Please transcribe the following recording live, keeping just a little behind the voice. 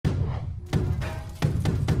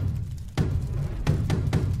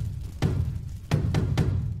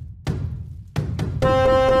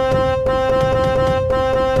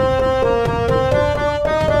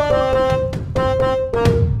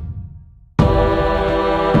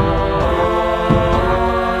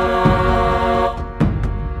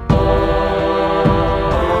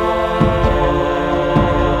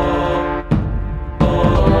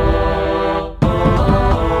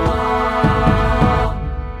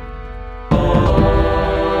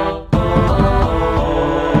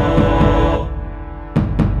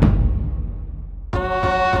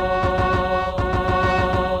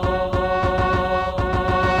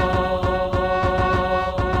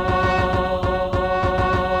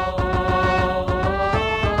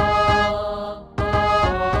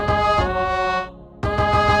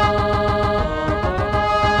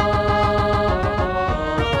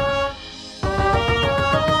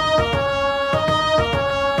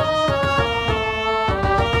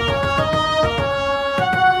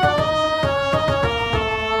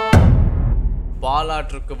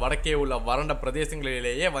காவிரியாற்றுக்கு வடக்கே உள்ள வறண்ட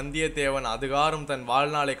பிரதேசங்களிலேயே வந்தியத்தேவன் அதுகாரும் தன்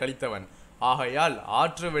வாழ்நாளை கழித்தவன். ஆகையால்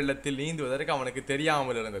ஆற்று வெள்ளத்தில் நீந்துவதற்கு அவனுக்கு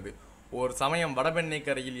தெரியாமல் இருந்தது. ஒரு சமயம் வடபெண்ணை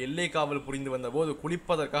கரையில் எல்லை காவல் புரிந்து வந்தபோது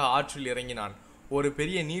குளிப்பதற்காக ஆற்றில் இறங்கினான். ஒரு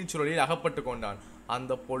பெரிய நீர்ச்சுழலில் அகப்பட்டு கொண்டான்.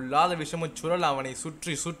 அந்த பொல்லாத விஷமச் சுழல் அவனை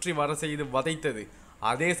சுற்றி சுற்றி வர செய்து வதைத்தது.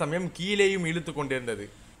 அதே சமயம் கீழேயும் இழுத்து கொண்டிருந்தது.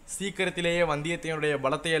 சீக்கிரத்திலேயே வந்தியத்தேவனுடைய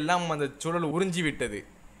பலத்தையெல்லாம் அந்த சுழல் உறிஞ்சிவிட்டது.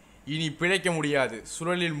 இனி பிழைக்க முடியாது,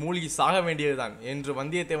 சுழலில் மூழ்கி சாக வேண்டியதுதான் என்று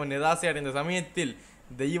வந்தியத்தேவன் நிராசை அடைந்த சமயத்தில்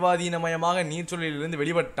தெய்வாதீனமயமாக நீர்ச்சுழலிலிருந்து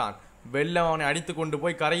வெளிப்பட்டான். வெள்ளம் அவனை அடித்து கொண்டு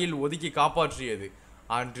போய் கரையில் ஒதுக்கி காப்பாற்றியது.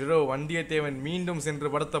 அன்றிரவு வந்தியத்தேவன் மீண்டும் சென்று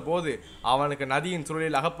படுத்த போது அவனுக்கு நதியின்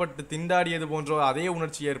சுழலில் அகப்பட்டு திண்டாடியது போன்ற அதே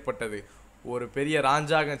உணர்ச்சி ஏற்பட்டது. ஒரு பெரிய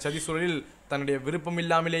ராஞ்சாக சதி சுழலில் தன்னுடைய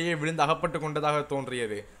விருப்பமில்லாமலேயே விழுந்து அகப்பட்டு கொண்டதாக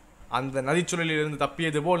தோன்றியது. அந்த நதிச்சுழலில் இருந்து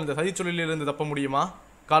தப்பியது போல் இந்த சதிச்சுழலில் இருந்து தப்ப முடியுமா?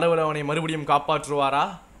 கடவுள் அவனை மறுபடியும் காப்பாற்றுவாரா?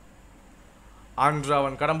 அன்று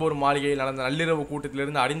அவன் கடம்பூர் மாளிகையில் நடந்த நள்ளிரவு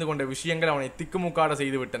கூட்டத்திலிருந்து அறிந்து கொண்ட விஷயங்கள் அவனை திக்குமுக்காட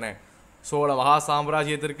செய்துவிட்டன. சோழ மகா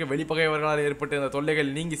சாம்ராஜ்யத்திற்கு வெளிப்பகைவர்களால் ஏற்பட்டிருந்த தொல்லைகள்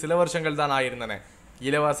நீங்கி சில வருஷங்கள் தான் ஆயிருந்தன.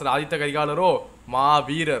 இளவரசர் ஆதித்த கரிகாலரோ மா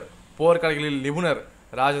வீரர், போர்க்கலைகளில் நிபுணர்,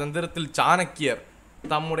 ராஜதந்திரத்தில் சாணக்கியர்.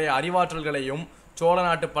 தம்முடைய அறிவாற்றல்களையும் சோழ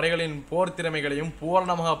நாட்டு படைகளின் போர் திறமைகளையும்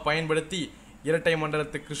பூரணமாக பயன்படுத்தி இரட்டை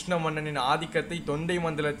மண்டலத்து கிருஷ்ண மன்னனின் ஆதிக்கத்தை தொண்டை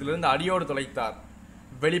மண்டலத்திலிருந்து அடியோடு தொலைத்தார்.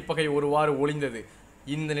 வெளிப்பகை ஒருவாறு ஒளிந்தது.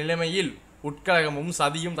 இந்த நிலைமையில் உட்கழகமும்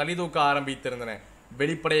சதியும் தலிதூக்க ஆரம்பித்திருந்தன.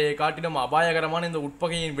 வெளிப்படையை காட்டிலும் அபாயகரமான இந்த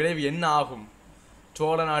உட்பகையின் விளைவு என்ன ஆகும்?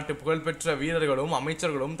 சோழ நாட்டு புகழ்பெற்ற வீரர்களும்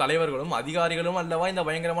அமைச்சர்களும் தலைவர்களும் அதிகாரிகளும் அல்லவா இந்த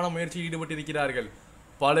பயங்கரமான முயற்சியில் ஈடுபட்டிருக்கிறார்கள்.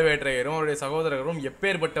 பழுவேற்றையரும் அவருடைய சகோதரர்களும்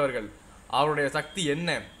எப்பேற்பட்டவர்கள்? அவருடைய சக்தி என்ன?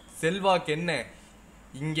 செல்வாக்கு என்ன?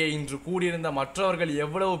 இங்கே இன்று கூடியிருந்த மற்றவர்கள்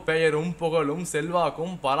எவ்வளவு பெயரும் புகழும்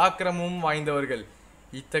செல்வாக்கும் பராக்கிரமும் வாய்ந்தவர்கள்.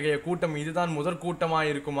 இத்தகைய கூட்டம் இதுதான் முதற்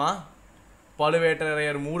கூட்டமாயிருக்குமா?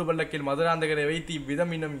 பழுவேட்டரையர் மூடு பல்லக்கில் மதுராந்தகரை வைத்து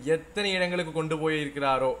இவ்விதம் இன்னும் எத்தனை இடங்களுக்கு கொண்டு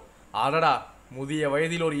போயிருக்கிறாரோ. அடடா, முதிய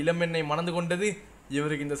வயதில் ஒரு இளம்பெண்ணை மணந்து கொண்டது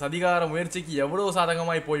இவருக்கு இந்த சதிகார முயற்சிக்கு எவ்வளவு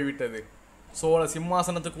சாதகமாய் போய்விட்டது. சோழ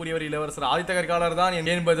சிம்மாசனத்துக்குரியவர் இளவரசர் ஆதித்த கரிகாலர் தான்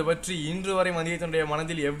என்பது பற்றி இன்று வரை வந்தியத்தனுடைய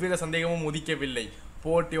மனதில் எவ்வித சந்தேகமும் உதிக்கவில்லை.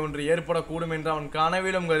 போட்டி ஒன்று ஏற்படக்கூடும் என்று அவன்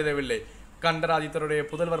கனவிலும் கருதவில்லை. கண்டராதித்தருடைய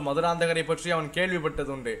புதல்வர் மதுராந்தகரை பற்றி அவன்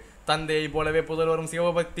கேள்விப்பட்டதுண்டு. தந்தையை போலவே புதல்வரும்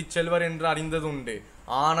சிவபக்தி செல்வர் என்று அறிந்ததுண்டு.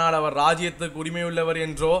 ஆனால் அவர் ராஜ்யத்துக்கு உரிமையுள்ளவர்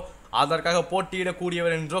என்றோ அதற்காக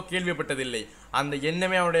போட்டியிடக்கூடியவர் என்றோ கேள்விப்பட்டதில்லை. அந்த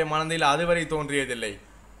எண்ணமே அவனுடைய மனதில் அதுவரை தோன்றியதில்லை.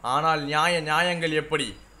 ஆனால் நியாயங்கள் எப்படி?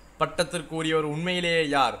 பட்டத்திற்குரியவர் உண்மையிலேயே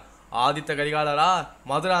யார்? ஆதித்த கரிகாலரா,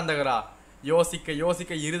 மதுராந்தகரா? யோசிக்க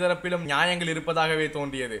யோசிக்க இருதரப்பிலும் நியாயங்கள் இருப்பதாகவே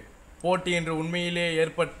தோன்றியது. போட்டி என்று உண்மையிலே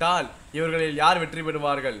ஏற்பட்டால் இவர்களில் யார் வெற்றி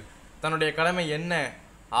பெறுவார்கள்? தன்னுடைய கடமை என்ன?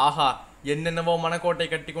 ஆஹா, என்னென்னவோ மனக்கோட்டை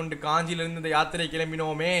கட்டி கொண்டு காஞ்சியிலிருந்து இந்த யாத்திரை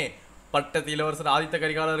கிளம்பினோமே. பட்டத்து இளவரசர் ஆதித்த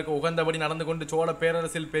கரிகாலருக்கு உகந்தபடி நடந்து கொண்டு சோழ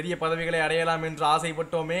பேரரசில் பெரிய பதவிகளை அடையலாம் என்று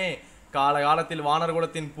ஆசைப்பட்டோமே. காலகாலத்தில்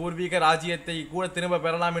வானர்குலத்தின் பூர்வீக ராஜ்யத்தை கூட திரும்ப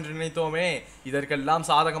பெறலாம் என்று நினைத்தோமே. இதற்கெல்லாம்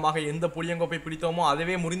சாதகமாக எந்த புளியங்கோப்பை பிடித்தோமோ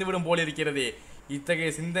அதுவே முறிந்துவிடும் போல் இருக்கிறதே. இத்தகைய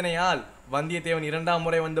சிந்தனையால் வந்தியத்தேவன் 2ஆம்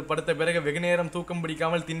முறை வந்து படுத்த பிறகு வெகுநேரம் தூக்கம்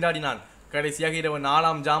பிடிக்காமல் திண்டாடினான். கடைசியாக இரவு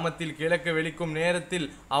 4ஆம் ஜாமத்தில் கிழக்கு வெளிக்கும் நேரத்தில்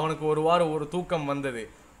அவனுக்கு ஒரு தூக்கம் வந்தது.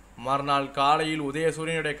 மறுநாள் காலையில்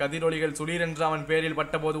உதயசூரியனுடைய கதிரொலிகள் சுளீரென்று அவன் பேரில்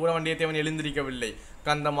பட்டபோது கூட வந்தியத்தேவன் எழுந்திருக்கவில்லை.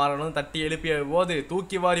 கந்தமாறனும் தட்டி எழுப்பிய போது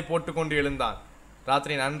தூக்கி வாரி போட்டுக்கொண்டு எழுந்தான்.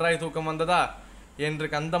 ராத்திரி நன்றாய் தூக்கம் வந்ததா என்று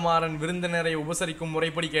கந்தமாறன் விருந்தினரை உபசரிக்கும்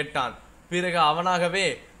முறைப்படி கேட்டான். பிறகு அவனாகவே,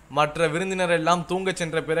 மற்ற விருந்தினர் எல்லாம் தூங்கச்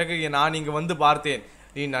சென்ற பிறகு நான் இங்கு வந்து பார்த்தேன்.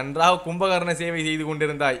 நீ நன்றாக கும்பகர்ண சேவை செய்து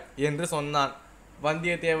கொண்டிருந்தாய் என்று சொன்னான்.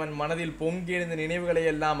 வந்தியத்தேவன் மனதில் பொங்கி எழுந்த நினைவுகளை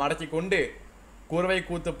எல்லாம் அடக்கி கொண்டு குறவை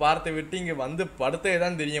கூத்து பார்த்து விட்டு இங்கு வந்து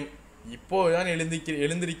படுத்ததுதான் தெரியும். இப்போதுதான்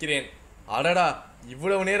எழுந்திருக்கிறேன். அடடா,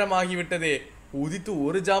 இவ்வளவு நேரம் ஆகிவிட்டதே. உதித்து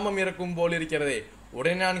ஒரு ஜாமம் இறக்கும் போல் இருக்கிறதே.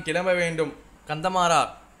 உடனே நான் கிளம்ப வேண்டும். கந்தமாறா,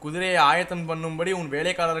 குதிரையை ஆயத்தம் பண்ணும்படி உன்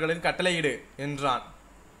வேலைக்காரர்களுக்கு கட்டளையிடு என்றான்.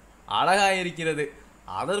 அழகாயிருக்கிறது.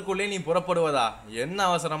 அதற்குள்ளே நீ புறப்படுவதா? என்ன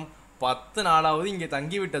அவசரம்? 10 நாளாவது இங்கே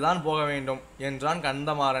தங்கிவிட்டுதான் போக வேண்டும் என்றான்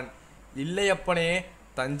கந்தமாறன். இல்லை அப்பனே,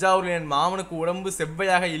 தஞ்சாவூரில் என் மாமனுக்கு உடம்பு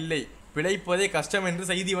செவ்வையாக இல்லை, பிழைப்பதே கஷ்டம் என்று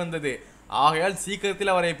செய்தி வந்தது. ஆகையால்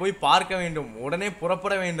சீக்கிரத்தில் அவரை போய் பார்க்க வேண்டும், உடனே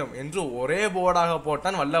புறப்பட வேண்டும் என்று ஒரே போர்டாக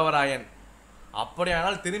போட்டான் வல்லவராயன்.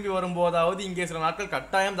 அப்படியானால் திரும்பி வரும்போதாவது இங்கே சில நாட்கள்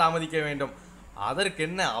கட்டாயம் தாமதிக்க வேண்டும்.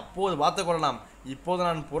 அதற்கென்ன, அப்போது பார்த்து கொள்ளலாம். இப்போது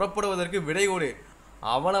நான் புறப்படுவதற்கு விடை கொடு.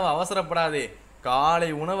 அவ்வளவு அவசரப்படாதே. காலை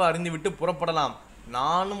உணவு அறிந்துவிட்டு புறப்படலாம்.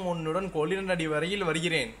 நானும் உன்னுடன் கொள்ளிரண்டடி வரையில்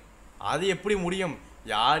வருகிறேன். அது எப்படி முடியும்?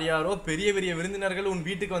 யார் யாரோ பெரிய பெரிய விருந்தினர்கள் உன்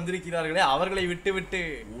வீட்டுக்கு வந்திருக்கிறார்களே, அவர்களை விட்டுவிட்டு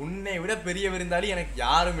உன்னை விட பெரிய விருந்தாளி எனக்கு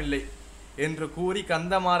யாரும் இல்லை என்று கூறி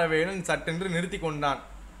கந்தமாறவேலன் சட்டென்று நிறுத்தி கொண்டான்.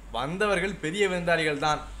 வந்தவர்கள் பெரிய விருந்தாளிகள்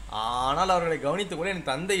தான், ஆனால் அவர்களை கவனித்துக் கொள்ள என்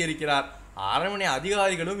தந்தை இருக்கிறார். அரண்மனை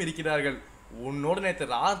அதிகாரிகளும் இருக்கிறார்கள். உன்னோடு நேற்று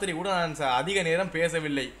ராத்திரி கூட நான் அதிக நேரம்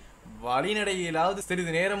பேசவில்லை. வழிநடையிலாவது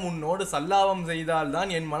சிறிது நேரம் உன்னோடு சல்லாபம் செய்தால்தான்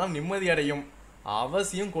என் மனம் நிம்மதியடையும்.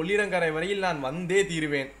 அவசியம் கொள்ளிடங்கரை வரையில் நான் வந்தே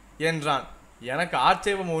தீருவேன் என்றான். எனக்கு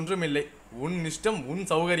ஆட்சேபம் ஒன்றுமில்லை. உன் இஷ்டம், உன்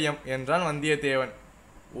சௌகரியம் என்றான் வந்தியத்தேவன்.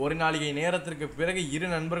 ஒரு நாளிகை நேரத்திற்கு பிறகு இரு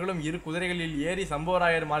நண்பர்களும் இரு குதிரைகளில் ஏறி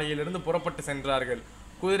சம்புவராயர் மாளிகையிலிருந்து புறப்பட்டு சென்றார்கள்.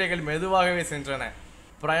 குதிரைகள் மெதுவாகவே சென்றன.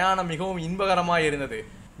 பிரயாணம் மிகவும் இன்பகரமாயிருந்தது.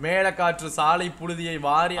 மேலக்காற்று சாலை புழுதியை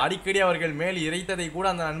வாரி அடிக்கடி அவர்கள் மேல் இறைத்ததை கூட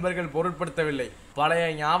அந்த நண்பர்கள் பொருட்படுத்தவில்லை. பழைய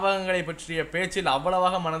ஞாபகங்களை பற்றிய பேச்சில்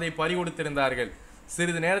அவ்வளவாக மனதை பறிகொடுத்திருந்தார்கள்.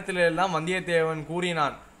 சிறிது நேரத்திலெல்லாம் வந்தியத்தேவன்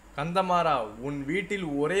கூறினான், கந்தமாறா, உன் வீட்டில்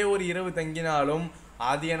ஒரே ஒரு இரவு தங்கினாலும்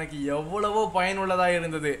அது எனக்கு எவ்வளவோ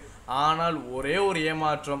பயனுள்ளதாயிருந்தது. ஆனால் ஒரே ஒரு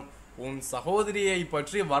ஏமாற்றம். உன் சகோதரியை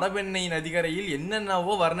பற்றி வடபெண்ணை நதிகரையில்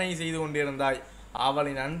என்னென்னவோ வர்ணனை செய்து கொண்டிருந்தாய்.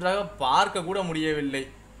 அவளை நன்றாக பார்க்க கூட முடியவில்லை.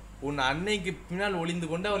 உன் அன்னைக்கு பின்னால் ஒளிந்து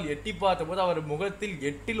கொண்டு அவள் எட்டி பார்த்தபோது அவர் முகத்தில்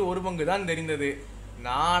 8/1 தான் தெரிந்தது.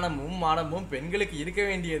 நாணமும் மானமும் பெண்களுக்கு இருக்க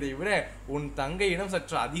வேண்டியதை விட உன் தங்கையிடம்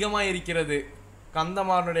சற்று அதிகமாயிருக்கிறது.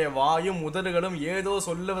 கந்தமாறனுடைய வாயும் உதடுகளும் ஏதோ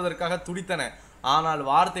சொல்லுவதற்காக துடித்தன. ஆனால்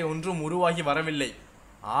வார்த்தை ஒன்றும் உருவாகி வரவில்லை.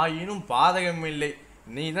 ஆயினும் பாதகமில்லை.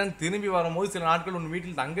 நீதான் திரும்பி வரும்போது சில நாட்கள் உன்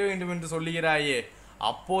வீட்டில் தங்க வேண்டும் என்று சொல்லுகிறாயே,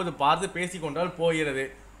 அப்போது பார்த்து பேசிக்கொண்டால் போகிறது.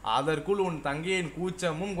 அதற்குள் உன் தங்கையின்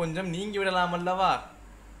கூச்சமும் கொஞ்சம் நீங்கிவிடலாம் அல்லவா?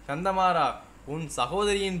 கந்தமாறா, உன்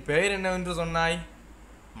சகோதரியின் பெயர் என்னவென்று சொன்னாய்?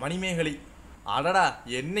 மணிமேகலை. அடடா,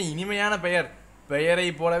 என்ன இனிமையான பெயர்! பெயரை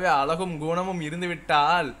போலவே அழகும் குணமும்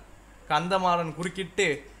இருந்துவிட்டால். கந்தமாறன் குறுக்கிட்டு,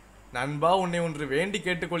 நண்பா, உன்னை ஒன்று வேண்டி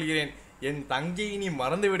கேட்டுக்கொள்கிறேன். என் தங்கையை நீ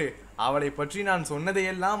மறந்துவிடு. அவளை பற்றி நான்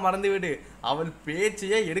சொன்னதையெல்லாம் மறந்துவிடு. அவள்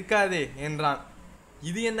பேச்சையே எடுக்காதே என்றான்.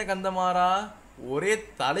 இது என்ன கந்தமாறா, ஒரே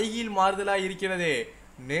தலைகீழ் மாறுதலாய் இருக்கிறதே.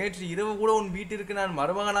 நேற்று இரவு கூட உன் வீட்டிற்கு நான்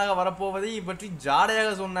மருமகனாக வரப்போவதை பற்றி ஜாடையாக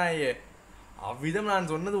சொன்னாயே. அவ்விதம் நான்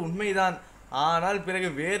சொன்னது உண்மைதான். ஆனால் பிறகு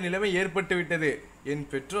வேறு நிலைமை ஏற்பட்டு விட்டது. என்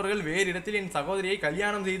பெற்றோர்கள் வேறு இடத்தில் என் சகோதரியை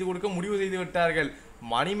கல்யாணம் செய்து கொடுக்க முடிவு செய்து விட்டார்கள்.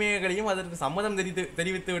 மணிமேகலையும் அதற்கு சம்மதம்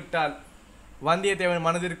தெரிவித்து விட்டாள். வந்தியத்தேவன்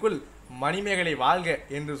மனதிற்குள் மணிமேகலை வாழ்க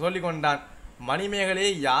என்று சொல்லிக் கொண்டான்.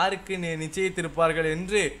 மணிமேகலையை யாருக்கு நிச்சயித்திருப்பார்கள்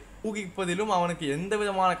என்று ஊகிப்பதிலும் அவனுக்கு எந்த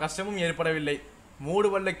விதமான கஷ்டமும் ஏற்படவில்லை. மூடு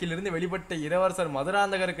பல்லக்கிலிருந்து வெளிப்பட்ட இளவரசர்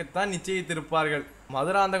மதுராந்தகருக்குத்தான் நிச்சயித்திருப்பார்கள்.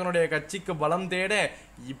 மதுராந்தகனுடைய கட்சிக்கு பலம் தேட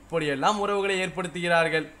இப்படியெல்லாம் உறவுகளை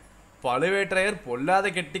ஏற்படுத்துகிறார்கள். பழுவேற்றையர் பொல்லாத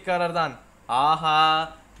கெட்டிக்காரர் தான். ஆஹா,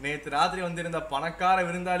 நேற்று ராத்திரி வந்திருந்த பணக்கார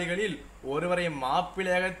விருந்தாளிகளில் ஒருவரை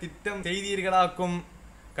மாப்பிள்ளையாக திட்டம் செய்தீர்களாக்கும்.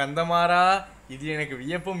 கந்தமாறா, இது எனக்கு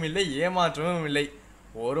வியப்பும் இல்லை, ஏமாற்றமும் இல்லை.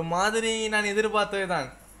 ஒரு மாதிரி நான் எதிர்பார்த்ததுதான்.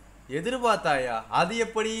 எதிர்பார்த்தாயா? அது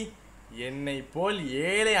எப்படி? என்னை போல்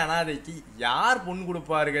ஏழை அனாதைக்கு யார் பொன்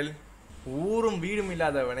கொடுப்பார்கள்? ஊரும் வீடும்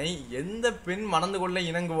இல்லாதவனை எந்த பெண் மணந்து கொள்ள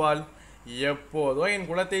இணங்குவாள்? எப்போதோ என்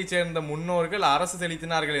குலத்தைச் சேர்ந்த முன்னோர்கள் அரசு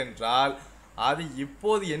செலுத்தினார்கள் என்றால் அது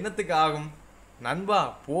இப்போது என்னத்துக்கு ஆகும்? நண்பா,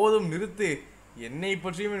 போதும், நிறுத்து. என்னை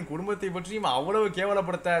பற்றியும் என் குடும்பத்தை பற்றியும் அவ்வளவு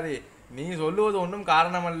கேவலப்படுத்தாதே. நீ சொல்லுவது ஒன்றும்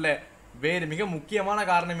காரணமல்ல, வேறு மிக முக்கியமான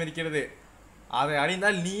காரணம் இருக்கிறது. அதை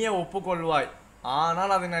அறிந்தால் நீயே ஒப்புக்கொள்வாய்.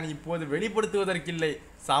 ஆனால் அதை நான் இப்போது வெளிப்படுத்துவதற்கில்லை.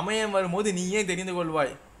 சமயம் வரும்போது நீயே தெரிந்து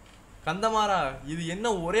கொள்வாய். கந்தமாறா, இது என்ன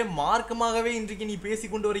ஒரே மார்க்கமாகவே இன்றைக்கு நீ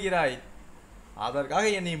பேசிக்கொண்டு வருகிறாய்? அதற்காக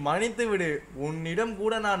என்னை மன்னித்து விடு. உன்னிடம்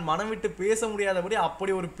கூட நான் மனம் விட்டு பேச முடியாதபடி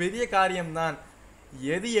அப்படி ஒரு பெரிய காரியம்தான்.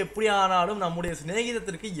 எது எப்படி ஆனாலும் நம்முடைய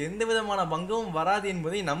சிநேகிதத்திற்கு எந்த விதமான பங்கமும் வராது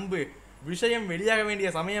என்பதை நம்பு. விஷயம் வெளியாக வேண்டிய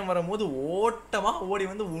சமயம் வரும்போது ஓட்டமாக ஓடி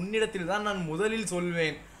வந்து உன்னிடத்தில் தான் நான் முதலில்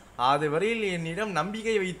சொல்வேன். அதுவரையில் என்னிடம்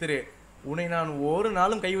நம்பிக்கை வைத்திரு. உன்னை நான் ஒரு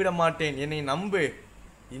நாளும் கைவிட மாட்டேன். என்னை நம்பு.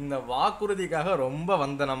 இந்த வாக்குறுதிக்காக ரொம்ப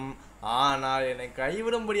வந்தனம். ஆனால் என்னை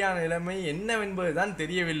கைவிடும்படியான நிலைமை என்னவென்பதுதான்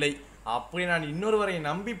தெரியவில்லை. அப்படி நான் இன்னொருவரை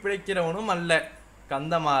நம்பி பிழைக்கிறவனும் அல்ல.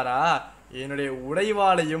 கந்தமாறா, என்னுடைய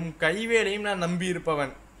உடைவாளையும் கைவேலையும் நான் நம்பி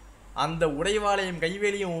இருப்பவன். அந்த உடைவாளையும்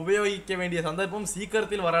கைவேலையும் உபயோகிக்க வேண்டிய சந்தர்ப்பம்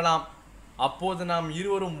சீக்கிரத்தில் வரலாம். அப்போது நாம்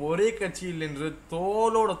இருவரும் ஒரே கட்சியில் நின்று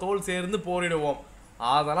தோளோட தோள் சேர்ந்து போரிடுவோம்.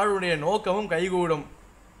 அதனால் உடைய நோக்கமும் கைகூடும்.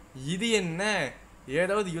 இது என்ன,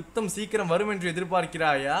 ஏதாவது யுத்தம் சீக்கிரம் வரும் என்று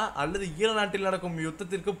எதிர்பார்க்கிறாயா? அல்லது ஈழ நாட்டில் நடக்கும்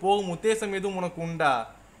யுத்தத்திற்கு போகும் உத்தேசம் எதுவும் உனக்கு உண்டா?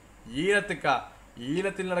 ஈழத்துக்கா?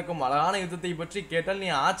 ஈழத்தில் நடக்கும் அழகான யுத்தத்தை பற்றி கேட்டால் நீ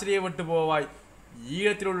ஆச்சரியப்பட்டு போவாய்.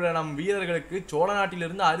 ஈழத்தில் உள்ள நம் வீரர்களுக்கு சோழ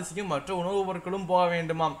நாட்டிலிருந்து அரிசியும் மற்ற உணவுப் பொருட்களும் போக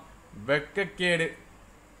வேண்டுமாம். வெக்கக்கேடு.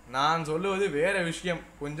 நான் சொல்லுவது வேற விஷயம்.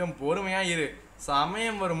 கொஞ்சம் பொறுமையா இரு.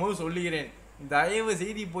 சமயம் வரும்போது சொல்லுகிறேன். தயவு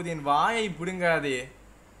செய்து இப்போது என் வாயை பிடுங்காதே.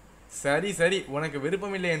 சரி சரி, உனக்கு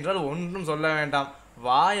விருப்பமில்லை என்றால் ஒன்றும் சொல்ல வேண்டாம்.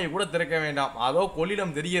 வாயை கூட திறக்க வேண்டாம். அதோ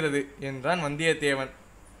கொள்ளிடம் தெரிகிறது என்றான் வந்தியத்தேவன்.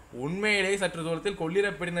 உண்மையிலே சற்று தூரத்தில்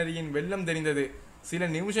கொள்ளிடப்பெடி நதியின் வெள்ளம் தெரிந்தது. சில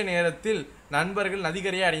நிமிஷ நேரத்தில் நண்பர்கள்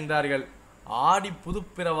நதிகரையை அடைந்தார்கள். ஆடி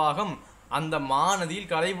புதுப்பிரவாகம் அந்த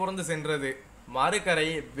மாநதியில் கரை புரந்து சென்றது. மறுகரை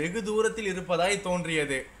வெகு தூரத்தில் இருப்பதாய்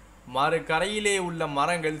தோன்றியது. மறுகரையிலே உள்ள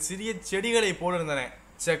மரங்கள் சிறிய செடிகளை போலிருந்தன.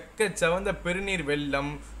 செக்க செவந்த பெருநீர்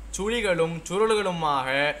வெள்ளம் சுழிகளும் சுருள்களுமாக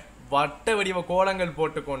வட்ட வடிவ கோலங்கள்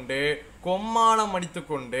போட்டுக்கொண்டு கொம்மாளம் அடித்து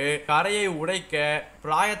கொண்டு கரையை உடைக்க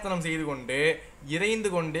பிராயத்தனம் செய்து கொண்டு இறைந்து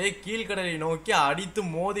கொண்டே கீழ்கடலை நோக்கி அடித்து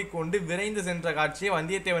மோதிக்கொண்டு விரைந்து சென்ற காட்சியை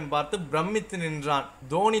வந்தியத்தேவன் பார்த்து பிரமித்து நின்றான்.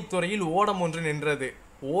 தோணித்துறையில் ஓடம் ஒன்று நின்றது.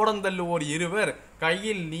 ஓடந்தள்ளுவோர் இருவர்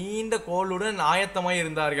கையில் நீண்ட கோலுடன் ஆயத்தமாய்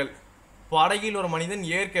இருந்தார்கள். படகில் ஒரு மனிதன்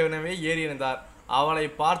ஏற்கனவே ஏறியிருந்தார். அவளை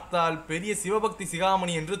பார்த்தால் பெரிய சிவபக்தி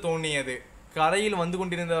சிகாமணி என்று தோன்றியது. கரையில் வந்து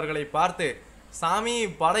கொண்டிருந்தவர்களை பார்த்து, சாமி,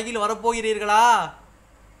 படகில் வரப்போகிறீர்களா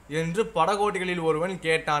என்று படகோட்டிகளில் ஒருவன்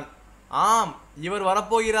கேட்டான். ஆம், இவர்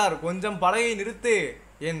வரப்போகிறார், கொஞ்சம் படகை நிறுத்து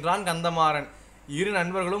என்றான் கந்தமாறன். இரு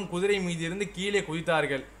நண்பர்களும் குதிரை மீதிருந்து கீழே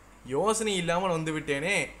குதித்தார்கள். யோசனை இல்லாமல்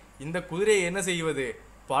வந்துவிட்டேனே, இந்த குதிரையை என்ன செய்வது?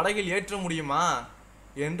 படகில் ஏற்ற முடியுமா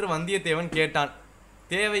என்று வந்தியத்தேவன் கேட்டான்.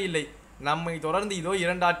 தேவையில்லை, நம்மை தொடர்ந்து இதோ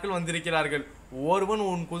 2 ஆட்கள் வந்திருக்கிறார்கள். ஒருவன்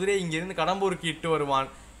உன் குதிரையை இங்கிருந்து கடம்பூருக்கு இட்டு வருவான்,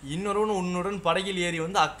 இன்னொருவன் உன்னுடன் படகில் ஏறி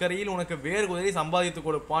வந்து அக்கறையில் உனக்கு வேறு குதிரை சம்பாதித்து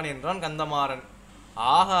கொடுப்பான் என்றான் கந்தமாறன்.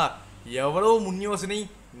 ஆஹா, எவ்வளவு முன்யோசனை!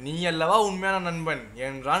 நீ அல்லவா உண்மையான நண்பன்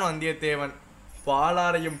என்றான் வந்தியத்தேவன்.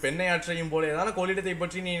 பாலாரையும் பெண்ணையாற்றையும் போலேதான கொள்ளிடத்தை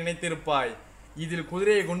பற்றி நீ நினைத்திருப்பாய். இதில்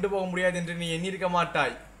குதிரையை கொண்டு போக முடியாது என்று நீ எண்ணிருக்க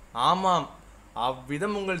மாட்டாய். ஆமாம்,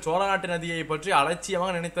 அவ்விதம் உங்கள் சோழ நாட்டு நதியை பற்றி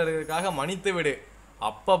அலட்சியமாக நினைத்ததற்காக மன்னித்து விடு.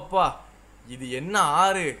 அப்பப்பா, இது என்ன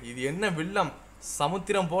ஆறு, இது என்ன வெள்ளம்!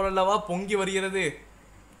 சமுத்திரம் போலல்லவா பொங்கி வருகிறது.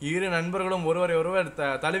 இரு நண்பர்களும் ஒருவரை ஒருவர்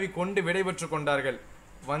தழுவி கொண்டு விடைபெற்று கொண்டார்கள்.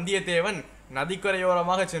 வந்தியத்தேவன்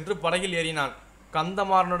நதிக்கரையோரமாக சென்று படகில் ஏறினான்.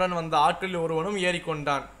 கந்தமாறனுடன் வந்த ஆட்களில் ஒருவனும்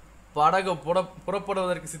ஏறிக்கொண்டான். படகு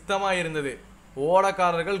புறப்படுவதற்கு சித்தமாயிருந்தது.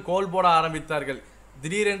 ஓடக்காரர்கள் கோல் போட ஆரம்பித்தார்கள்.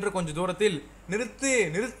 திடீரென்று கொஞ்ச தூரத்தில், நிறுத்து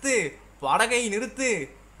நிறுத்து, படகை நிறுத்து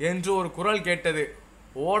என்று ஒரு குரல் கேட்டது.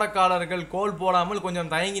 ஓடக்காரர்கள் கோல் போடாமல்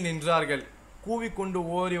கொஞ்சம் தயங்கி நின்றார்கள். கூவிக்கொண்டு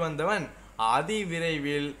ஓடி வந்தவன்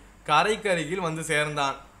அதிவிரைவில் கரைக்கருகில் வந்து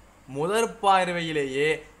சேர்ந்தான். முதற் பார்வையிலேயே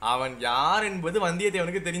அவன் யார் என்பது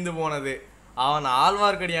வந்தியத்தேவனுக்கு தெரிந்து போனது. அவன்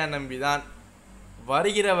ஆழ்வார்க்கடியான் நம்பிதான்.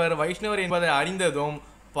 வருகிறவர் வைஷ்ணவர் என்பதை அறிந்ததும்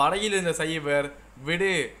படகில் இருந்த சைவர்,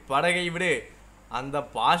 விடு, படகை விடு, அந்த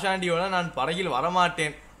பாஷாண்டியோட நான் படகில்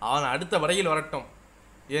வரமாட்டேன், அவன் அடுத்த படகில் வரட்டும்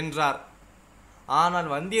என்றார். ஆனால்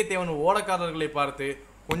வந்தியத்தேவன் ஓடக்காரர்களை பார்த்து,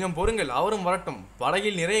 கொஞ்சம் பொறுங்கள், அவரும் வரட்டும்,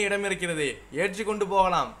 படகில் நிறைய இடம் இருக்கிறதே, ஏற்றி கொண்டு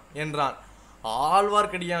போகலாம் என்றான்.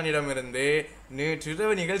 ஆழ்வார்க்கடியானிடமிருந்து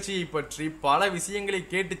நேற்றிரவு நிகழ்ச்சியை பற்றி பல விஷயங்களை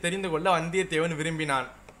கேட்டு தெரிந்து கொள்ள வந்தியத்தேவன் விரும்பினான்.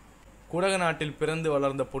 குடக நாட்டில் பிறந்து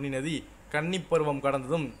வளர்ந்த பொன்னி நதி கன்னிப்பருவம்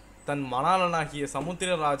கடந்ததும் தன் மணாளனாகிய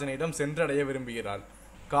சமுத்திரராஜனிடம் சென்றடைய விரும்புகிறாள்.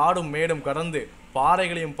 காடும் மேடும் கடந்து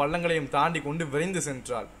பாறைகளையும் பள்ளங்களையும் தாண்டி கொண்டு விரைந்து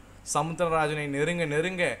சென்றாள். சமுத்திரராஜனை நெருங்க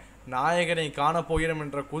நெருங்க நாயகனை காணப்போகிறோம்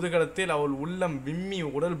என்ற குதூகலத்தில் அவள் உள்ளம் விம்மி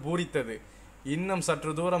உடல் பூரித்தது. இன்னும்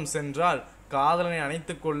சற்று தூரம் சென்றால் காதலனை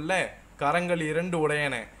அணைத்து கொள்ள கரங்கள் 2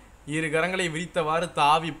 உடையன. 2 கரங்களை விரித்தவாறு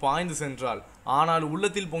தாவி பாய்ந்து சென்றாள். ஆனால்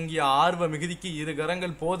உள்ளத்தில் பொங்கிய ஆர்வ மிகுதிக்கு 2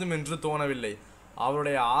 கரங்கள் போதும் என்று தோணவில்லை.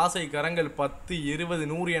 அவளுடைய ஆசை கரங்கள் 10, 20,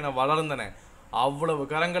 100 என வளர்ந்தன. அவ்வளவு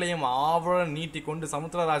கரங்களையும் ஆவலுடன் நீட்டிக்கொண்டு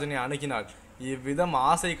சமுத்திரராஜனை அணுகினாள். இவ்விதம்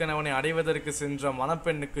ஆசை கணவனை அடைவதற்கு சென்ற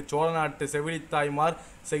மணப்பெண்ணுக்கு சோழ நாட்டு செவிலித்தாய்மார்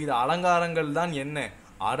செய்த அலங்காரங்கள் தான் என்ன!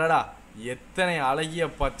 அடடா, எத்தனை அழகிய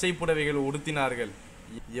பச்சை புடவைகள் உடுத்தினார்கள்!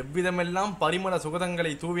 எவ்விதமெல்லாம் பரிமள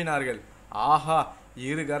சுகதங்களை தூவினார்கள்! ஆஹா,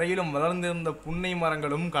 2 கரையிலும் வளர்ந்திருந்த புன்னை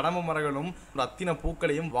மரங்களும் கடம்ப மரங்களும் ரத்தின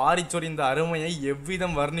பூக்களையும் வாரி சொரிந்த அருமையை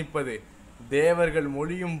எவ்விதம் வர்ணிப்பது! தேவர்கள்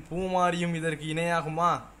மொழியும் பூமாரியும் இதற்கு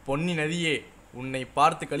இணையாகுமா? பொன்னி நதியே, உன்னை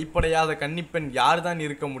பார்த்து களிப்படையாத கன்னிப்பெண் யார்தான்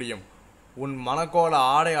இருக்க முடியும்? உன் மணக்கோல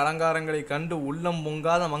ஆடை அலங்காரங்களை கண்டு உள்ளம்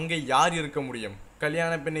பொங்காத மங்கை யார் இருக்க முடியும்?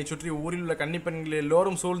 கல்யாண பெண்ணை சுற்றி ஊரில் உள்ள கன்னிப்பெண்கள்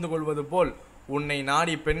எல்லோரும் சூழ்ந்து கொள்வது போல் உன்னை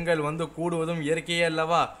நாடி பெண்கள் வந்து கூடுவதும் இயற்கையே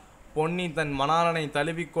அல்லவா? பொன்னி தன் மணாளனை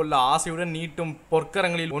தழுவிக்கொள்ள ஆசையுடன் நீட்டும்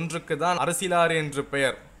பொற்கரங்களில் ஒன்றுக்கு தான் அரசிலாறு என்று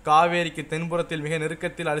பெயர். காவேரிக்கு தென்புறத்தில் மிக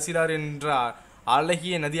நெருக்கத்தில் அரசிலாறு என்ற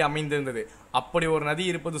அழகிய நதி அமைந்திருந்தது. அப்படி ஒரு நதி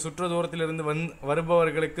இருப்பது சுற்று தூரத்திலிருந்து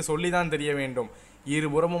வருபவர்களுக்கு சொல்லிதான் தெரிய வேண்டும்.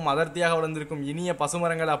 இருபுறமும் அடர்த்தியாக வளர்ந்திருக்கும் இனிய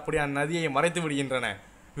பசுமரங்கள் அப்படி அந்நதியை மறைத்து விடுகின்றன.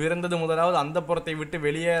 பிறந்தது முதலாவது அந்த புறத்தை விட்டு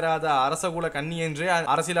வெளியேறாத அரசகுல கன்னி என்றே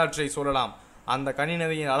அரசிலாற்றை சொல்லலாம். அந்த கன்னி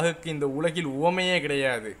நதியின் அழகுக்கு இந்த உலகில் உவமையே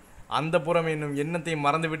கிடையாது. அந்த புறம் என்னும் எண்ணத்தை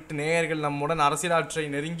மறந்துவிட்டு நேயர்கள் நம்முடன் அரசியலாற்றை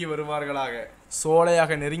நெருங்கி வருவார்களாக.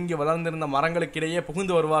 சோலையாக நெருங்கி வளர்ந்திருந்த மரங்களுக்கிடையே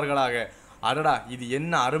புகுந்து வருவார்களாக. அடடா, இது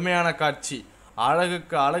என்ன அருமையான காட்சி!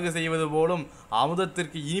 அழகுக்கு அழகு செய்வது போலும்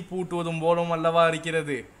அமுதத்திற்கு இனிப்பு ஊட்டுவதும் போலும் அல்லவா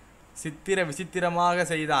இருக்கிறது. சித்திர விசித்திரமாக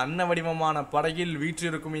செய்த அன்ன வடிவமான படகில்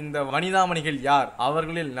வீற்றிருக்கும் இந்த வனிதாமணிகள் யார்?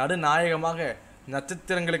 அவர்களில் நடுநாயகமாக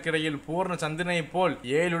நட்சத்திரங்களுக்கிடையில் பூர்ண சந்திரனைப் போல்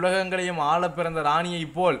 7 உலகங்களையும் ஆள பிறந்த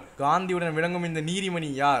ராணியைப் போல் காந்தியுடன் விளங்கும் இந்த நீரிமணி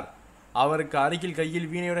யார்? அவருக்கு அருகில் கையில்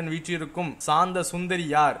வீணையுடன் வீற்றிருக்கும் சாந்த சுந்தரி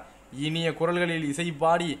யார்? இனிய குரல்களில் இசை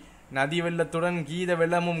பாடி நதி வெள்ளத்துடன் கீத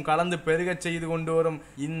வெள்ளமும் கலந்து பெருகச் செய்து கொண்டு வரும்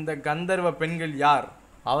இந்த கந்தர்வ பெண்கள் யார்?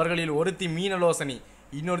 அவர்களில் ஒருத்தி மீனலோசனி,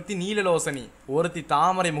 இன்னொருத்தி நீலலோசனி, ஒருத்தி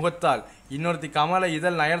தாமரை முகத்தாள், இன்னொருத்தி கமல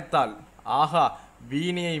இதழ் நயர்த்தாள். ஆஹா,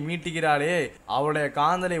 வீணையை மீட்டுகிறாளே, அவளுடைய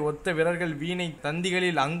காந்தலை ஒத்த விரல்கள் வீணை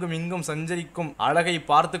தந்திகளில் அங்கும் இங்கும் சஞ்சரிக்கும் அழகை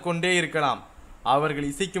பார்த்து கொண்டே இருக்கலாம். அவர்கள்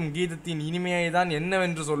இசைக்கும் கீதத்தின் இனிமையை தான்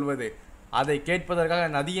என்னவென்று சொல்வது? அதை கேட்பதற்காக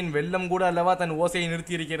நதியின் வெள்ளம் கூட அல்லவா தன் ஓசையை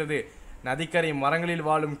நிறுத்தியிருக்கிறது. நதிக்கரை மரங்களில்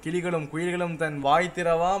வாழும் கிளிகளும் குயில்களும் தன் வாய்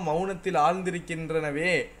திறவா மௌனத்தில்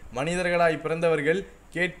ஆழ்ந்திருக்கின்றனவே. மனிதர்களாய் பிறந்தவர்கள்,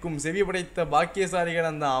 கேட்கும் செவி படைத்த பாக்கியசாலிகள்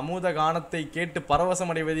அந்த அமுத கானத்தை கேட்டு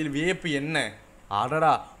பரவசமடைவதில் வியப்பு என்ன?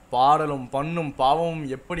 அடடா, பாடலும் பண்ணும் பாவமும்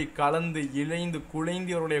எப்படி கலந்து இழைந்து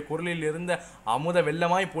குலைந்து அவருடைய குரலில் இருந்த அமுத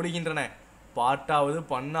வெள்ளமாய் பொழிகின்றன. பாட்டாவது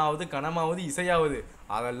பண்ணாவது கனமாவது இசையாவது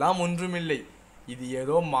அதெல்லாம் ஒன்றுமில்லை. இது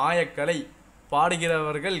ஏதோ மாயக்கலை.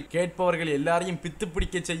 பாடுகிறவர்கள் கேட்பவர்கள் எல்லாரையும் பித்து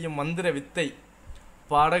பிடிக்க செய்யும் மந்திர வித்தை.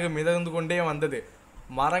 படகு மிதந்து கொண்டே வந்தது.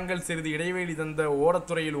 மரங்கள் சிறிது இடைவெளி தந்த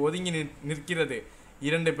ஓடத்துறையில் ஒதுங்கி நிற்கிறது.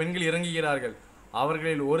 2 பெண்கள் இறங்குகிறார்கள்.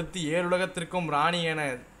 அவர்களில் ஒருத்தி ஏழுலகத்திற்கும் ராணி என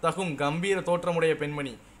தகும் கம்பீர தோற்றமுடைய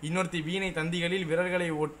பெண்மணி, இன்னொருத்தி வீணை தந்திகளில் விரல்களை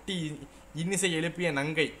ஒட்டி இன்னிசை எழுப்பிய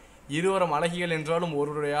நங்கை. இருவரும் அழகிகள் என்றாலும்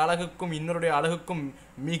ஒருவருடைய அழகுக்கும் இன்னொருடைய அழகுக்கும்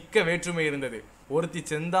மிக்க வேற்றுமை இருந்தது. ஒருத்தி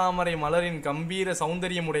செந்தாமரை மலரின் கம்பீர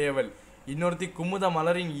சௌந்தரியம் உடையவள், இன்னொருத்தி குமுத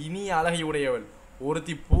மலரின் இனிய அழகை உடையவள்.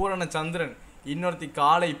 ஒருத்தி பூரண சந்திரன், இன்னொருத்தி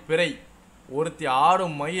காலை பிறை. ஒருத்தி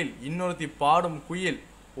ஆடும் மயில், இன்னொருத்தி பாடும் குயில்.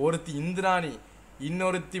 ஒருத்தி இந்திராணி,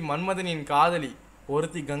 இன்னொருத்தி மன்மதனின் காதலி.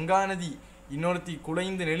 ஒருத்தி கங்காநதி, இன்னொருத்தி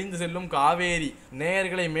குலைந்து நெளிந்து செல்லும் காவேரி.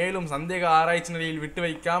 நேயர்களை மேலும் சந்தேக ஆராய்ச்சி நிலையில் விட்டு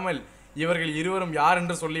வைக்காமல் இவர்கள் இருவரும் யார்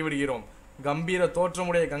என்று சொல்லிவிடுகிறோம். கம்பீர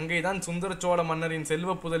தோற்றமுடைய கங்கை தான் சுந்தர சோழ மன்னரின்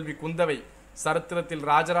செல்வ புதல்வி குந்தவை. சரித்திரத்தில்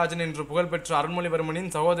ராஜராஜன் என்று புகழ்பெற்ற அருள்மொழிவர்மனின்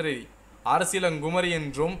சகோதரி. அரசிலங்குமரி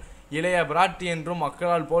என்றும் இளைய பிராட்டி என்றும்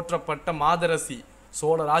மக்களால் போற்றப்பட்ட மாதரசி.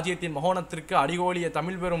 சோழ ராஜ்யத்தின் மகோனத்திற்கு அடிகோலிய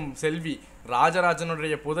தமிழ் பெறும் செல்வி.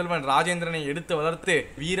 ராஜராஜனுடைய புதல்வன் ராஜேந்திரனை எடுத்து வளர்த்து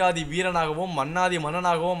வீராதி வீரனாகவும் மன்னாதி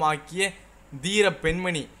மன்னனாகவும் ஆக்கிய தீர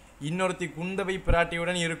பெண்மணி. இன்னொருத்தி குந்தவை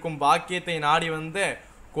பிராட்டியுடன் இருக்கும் பாக்கியத்தை நாடி வந்த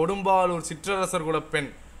கொடும்பாலூர் சிற்றரசர் குலப்பெண்.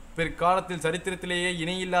 பிற்காலத்தில் சரித்திரத்திலேயே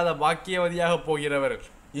இணையில்லாத பாக்கியவதியாக போகிறவர்.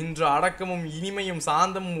 இன்று அடக்கமும் இனிமையும்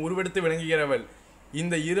சாந்தமும் உருவெடுத்து விளங்குகிறவள்.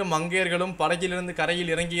 இந்த 2 மங்கையர்களும் படகிலிருந்து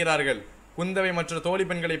கரையில் இறங்குகிறார்கள். குந்தவை மற்ற தோழி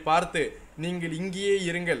பெண்களை பார்த்து, நீங்கள் இங்கேயே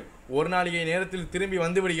இருங்கள், ஒரு நாளிகை நேரத்தில் திரும்பி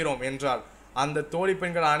வந்து விடுகிறோம் என்றாள். அந்த தோழி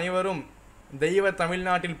பெண்கள் அனைவரும் தெய்வ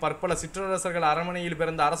தமிழ்நாட்டில் பற்பல சிற்றரசர்கள் அரண்மனையில்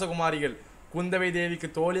பிறந்த அரசகுமாரிகள். குந்தவை தேவிக்கு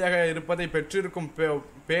தோழியாக இருப்பதை பெற்றிருக்கும்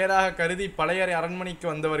பேராக கருதி பழையறை அரண்மனைக்கு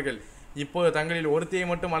வந்தவர்கள். இப்போது தங்களில் ஒருத்தியை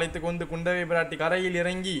மட்டும் அழைத்து கொண்டு குந்தவை பிராட்டி கரையில்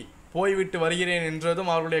இறங்கி போய்விட்டு வருகிறேன் என்றதும்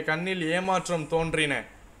அவர்களுடைய கண்ணில் ஏமாற்றம் தோன்றின.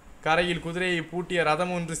 கரையில் குதிரையை பூட்டிய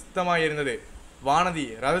ரதம் ஒன்று சித்தமாயிருந்தது. வானதி,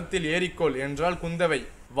 ரதத்தில் ஏறிக்கொள் என்றால் குந்தவை.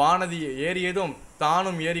 வானதி ஏறியதும்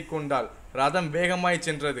தானும் ஏறிக்கொண்டாள். ரதம் வேகமாய்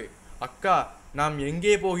சென்றது. அக்கா, நாம்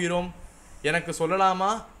எங்கே போகிறோம்? எனக்கு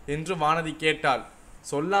சொல்லலாமா என்று வானதி கேட்டாள்.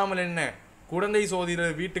 சொல்லாமல் என்ன, குழந்தை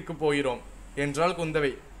சோதிடர் வீட்டுக்கு போகிறோம் என்றாள்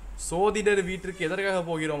குந்தவை. சோதிடர் வீட்டிற்கு எதற்காக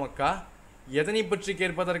போகிறோம் அக்கா? எதனை பற்றி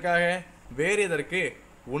கேட்பதற்காக? வேறு எதற்கு?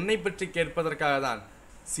 உன்னை பற்றி கேட்பதற்காக தான்.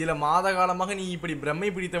 சில மாத காலமாக நீ இப்படி பிரம்மை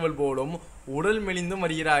பிடித்தவள் போலும் உடல் மெலிந்தும்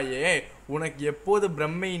வருகிறாயே, உனக்கு எப்போது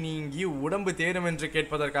பிரம்மை நீங்கி உடம்பு தேரும் என்று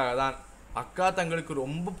கேட்பதற்காக தான். அக்கா, தங்களுக்கு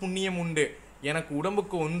ரொம்ப புண்ணியம் உண்டு. எனக்கு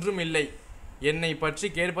உடம்புக்கு ஒன்றும் இல்லை. என்னை பற்றி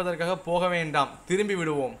கேட்பதற்காக போக வேண்டாம், திரும்பி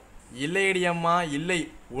விடுவோம். இல்லையடி அம்மா, இல்லை,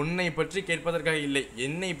 உன்னை பற்றி கேட்பதற்காக இல்லை,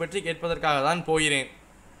 என்னை பற்றி கேட்பதற்காக தான் போகிறேன்.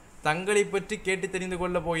 தங்களை பற்றி கேட்டு தெரிந்து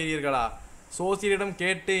கொள்ளப் போகிறீர்களா? சோசியரிடம்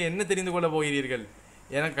கேட்டு என்ன தெரிந்து கொள்ளப் போகிறீர்கள்?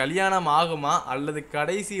 எனக்கு கல்யாணம் ஆகுமா அல்லது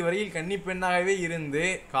கடைசி வரையில் கன்னிப்பெண்ணாகவே இருந்து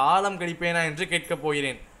காலம் கழிப்பேனா என்று கேட்கப்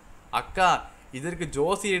போகிறேன். அக்கா, இதற்கு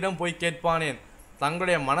ஜோசியரிடம் போய் கேட்பானேன்?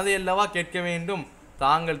 தங்களுடைய மனதை அல்லவா கேட்க வேண்டும்.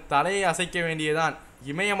 தாங்கள் தலையை அசைக்க வேண்டியதான்.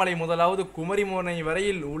 இமயமலை முதலாவது குமரிமுனை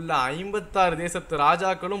வரையில் உள்ள 56 தேசத்து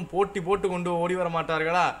ராஜாக்களும் போட்டி போட்டு கொண்டு ஓடி வர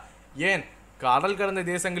மாட்டார்களா? ஏன், கடல் கடந்த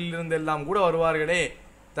தேசங்களில் இருந்தெல்லாம் கூட வருவார்களே.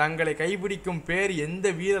 தங்களை கைப்பிடிக்கும் பேர் எந்த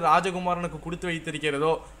வீர ராஜகுமாரனுக்கு கொடுத்து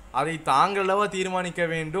வைத்திருக்கிறதோ அதை தாங்களவா தீர்மானிக்க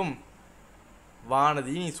வேண்டும்.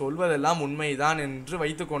 வானதி, நீ சொல்வதெல்லாம் உண்மைதான் என்று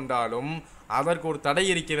வைத்து கொண்டாலும் அதற்கு ஒரு தடை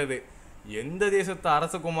இருக்கிறது. எந்த தேசத்து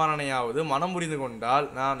அரசகுமாரனையாவது மனம் புரிந்து கொண்டால்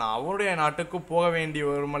நான் அவருடைய நாட்டுக்கு போக வேண்டி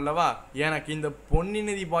வருமல்லவா? எனக்கு இந்த பொன்னி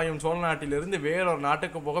நதி பாயும் சோழ நாட்டிலிருந்து வேறொரு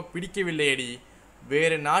நாட்டுக்கு போக பிடிக்கவில்லையடி.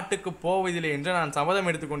 வேறு நாட்டுக்கு போவதில்லை என்று நான் சபதம்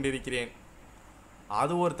எடுத்துக்கொண்டிருக்கிறேன்.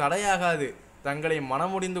 அது ஒரு தடையாகாது. தங்களை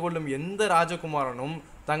மனமுடிந்து கொள்ளும் எந்த ராஜகுமாரனும்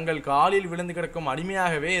தங்கள் காலில் விழுந்து கிடக்கும்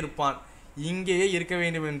அடிமையாகவே இருப்பான். இங்கேயே இருக்க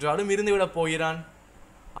வேண்டும் என்றாலும் இருந்துவிடப் போகிறான்.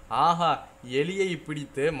 ஆஹா, எலியை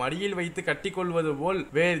பிடித்து மடியில் வைத்து கட்டிக்கொள்வது போல்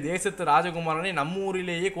வேறு தேசத்து ராஜகுமாரனை நம்ம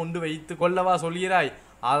ஊரிலேயே கொண்டு வைத்து கொள்ளவா சொல்கிறாய்?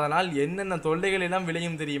 அதனால் என்னென்ன தொல்லைகள் எல்லாம்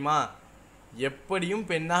விளையும் தெரியுமா? எப்படியும்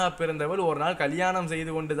பெண்ணாக பிறந்தவள் ஒரு நாள் கல்யாணம்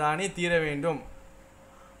செய்து கொண்டுதானே தீர வேண்டும்.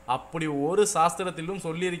 அப்படி ஒரு சாஸ்திரத்திலும்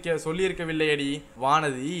சொல்லியிருக்கவில்லையடி.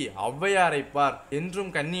 வானதி, ஔவையாரை பார். என்றும்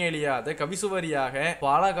கன்னியழியாத கவிசுவரியாக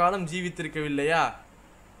பல காலம் ஜீவித்திருக்கவில்லையா?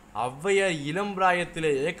 ஔவையார் இளம்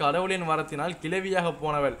பிராயத்திலேயே கடவுளின் வரத்தினால் கிழவியாக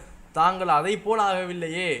போனவள். தாங்கள் அதை போல்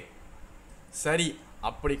ஆகவில்லையே. சரி,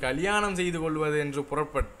 அப்படி கல்யாணம் செய்து கொள்வது என்று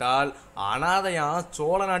புறப்பட்டால் அனாதையான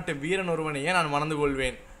சோழ நாட்டு வீரன் ஒருவனையே நான் மணந்து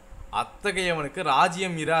கொள்வேன். அத்தகையவனுக்கு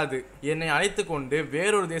ராஜ்யம் இராது. என்னை அழைத்து கொண்டு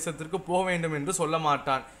வேறொரு தேசத்திற்கு போக வேண்டும் என்று சொல்ல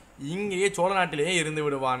மாட்டான். இங்கேயே சோழ நாட்டிலேயே இருந்து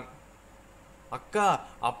விடுவான். அக்கா,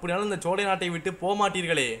 அப்படினாலும் இந்த சோழ நாட்டை விட்டு போக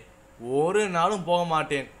மாட்டீர்களே? ஒரு நாளும் போக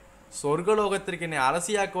மாட்டேன். சொர்க்கலோகத்திற்கு என்னை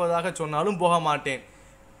அரசியாக்குவதாக சொன்னாலும் போக மாட்டேன்.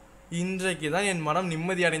 இன்றைக்கு தான் என் மனம்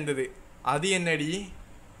நிம்மதி அடைந்தது. அது என்னடி?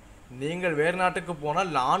 நீங்கள் வேறு நாட்டுக்கு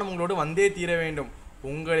போனால் நானும் உங்களோடு வந்தே தீர வேண்டும்.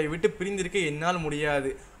 உங்களை விட்டு பிரிந்திருக்க என்னால்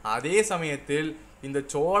முடியாது. அதே சமயத்தில் இந்த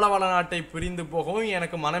சோழவள நாட்டை பிரிந்து போகவும்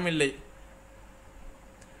எனக்கு மனமில்லை.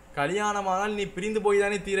 கல்யாணமானால் நீ பிரிந்து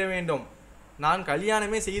போய்தானே தீர வேண்டும். நான்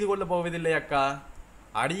கல்யாணமே செய்து கொள்ளப் போவதில்லை அக்கா.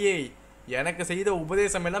 அடியே, எனக்கு செய்த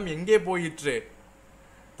உபதேசம் எல்லாம் எங்கே போயிற்று?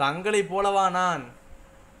 தங்களை போலவா நான்?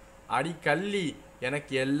 அடி கள்ளி,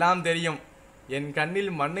 எனக்கு எல்லாம் தெரியும். என்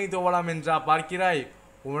கண்ணில் மண்ணை தோவலாம் என்றா பார்க்கிறாய்?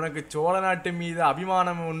 உனக்கு சோழ நாட்டு மீது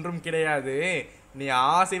அபிமானம் ஒன்றும் கிடையாது. நீ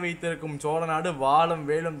ஆசை வைத்திருக்கும் சோழ நாடு வாளும்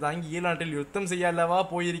வேலும் தாங்கி ஈழ நாட்டில் யுத்தம் செய்ய அல்லவா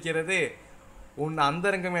போயிருக்கிறது. உன்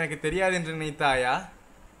அந்தரங்கம் எனக்கு தெரியாது என்று நினைத்தாயா?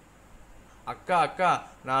 அக்கா அக்கா,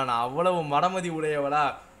 நான் அவ்வளவு மடமதி உடையவளா?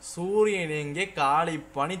 சூரியன் எங்கே, காலை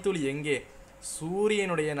பனித்துளி எங்கே?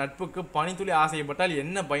 சூரியனுடைய நட்புக்கு பனித்துளி ஆசைப்பட்டால்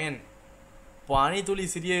என்ன பயன்? பனித்துளி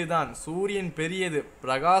சிறியதுதான், சூரியன் பெரியது,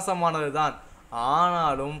 பிரகாசமானது தான்.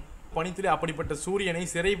 ஆனாலும் பனித்துளி அப்படிப்பட்ட சூரியனை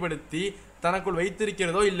சிறைப்படுத்தி தனக்குள்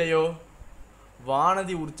வைத்திருக்கிறதோ இல்லையோ?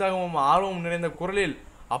 வானதி உற்சாகமும் ஆர்வமும் நிறைந்த குரலில்,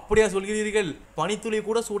 அப்படியா சொல்கிறீர்கள்? பனித்துளி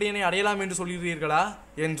கூட சூரியனை அடையலாம் என்று சொல்கிறீர்களா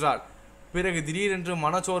என்றாள். பிறகு திடீரென்று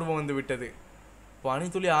மனச்சோர்வு வந்து விட்டது.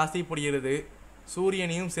 பனித்துளி ஆசைப்படுகிறது,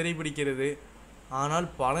 சூரியனையும் சிறைப்பிடிக்கிறது. ஆனால்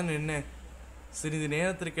பலன் என்ன? சிறிது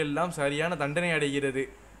நேரத்திற்கெல்லாம் சரியான தண்டனை அடைகிறது.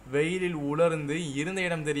 வெயிலில் உலர்ந்து இருந்த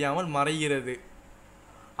இடம் தெரியாமல் மறைகிறது.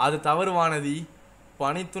 அது தவறுவானதி.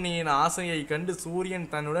 பனித்துளியின் ஆசையை கண்டு சூரியன்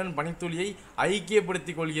தன்னுடன் பனித்துளியை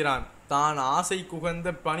ஐக்கியப்படுத்திக் கொள்கிறான். தான் ஆசை குகந்த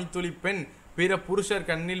பனித்துளி பெண் பிற புருஷர்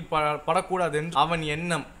கண்ணில் படக்கூடாது என்று அவன்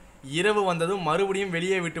எண்ணம். இரவு வந்ததும் மறுபடியும்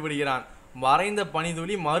வெளியே விட்டு விடுகிறான். மறைந்த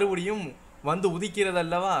பனித்துளி மறுபடியும் வந்து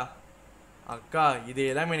உதிக்கிறதல்லவா? அக்கா,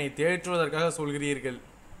 இதையெல்லாம் என்னை தேற்றுவதற்காக சொல்கிறீர்கள்.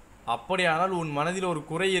 அப்படியானால் உன் மனதில் ஒரு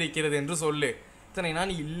குறை இருக்கிறது என்று சொல்லு. இத்தனை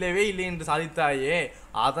நான் இல்லவே இல்லை என்று சாதித்தாயே,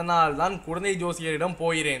 அதனால் தான் குழந்தை ஜோசியரிடம்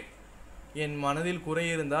போகிறேன். என் மனதில் குறை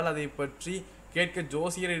இருந்தால் அதை பற்றி கேட்க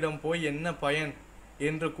ஜோசியரிடம் போய் என்ன பயன்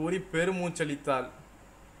என்று கூறி பெருமூச்சளித்தாள்.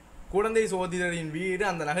 குழந்தை சோதிடரின் வீடு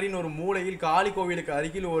அந்த நகரின் ஒரு மூலையில் காளி கோவிலுக்கு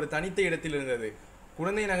அருகில் ஒரு தனித்த இடத்தில் இருந்தது.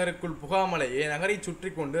 குழந்தை நகருக்குள் புகாமலேயே நகரை சுற்றி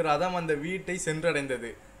கொண்டு ரதம் அந்த வீட்டை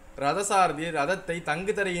சென்றடைந்தது. ரதசாரதி ரதத்தை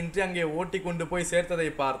தங்குதடையின்றி அங்கே ஓட்டி கொண்டு போய் சேர்த்ததை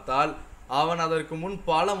பார்த்தால் அவன் அதற்கு முன்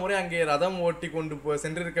பல முறை அங்கே ரதம் ஓட்டி கொண்டு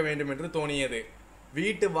சென்றிருக்க வேண்டும் என்று தோணியது.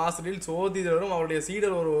 வீட்டு வாசலில் சோதிடரும் அவருடைய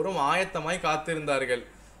சீடர் ஒருவரும் ஆயத்தமாய் காத்திருந்தார்கள்.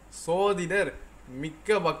 சோதிடர்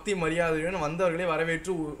மிக்க பக்தி மரியாதையுடன் வந்தவர்களை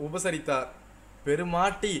வரவேற்று உபசரித்தார்.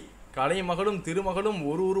 பெருமாட்டி, கலைமகளும் திருமகளும்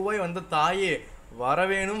ஒரு உருவாய் வந்த தாயே,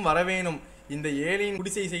 வரவேணும் வரவேணும். இந்த ஏழையின்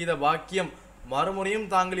குடிசை செய்த பாக்கியம், மறுமுறையும்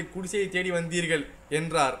தாங்கள் இக்குடிசையை தேடி வந்தீர்கள்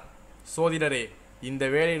என்றார். சோதிடரே, இந்த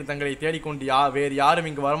வேளையில் தங்களை தேடிக்கொண்டு வேறு யாரும்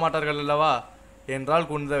இங்கு வரமாட்டார்கள் அல்லவா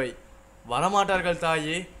என்றாள் குந்தவை. வரமாட்டார்கள்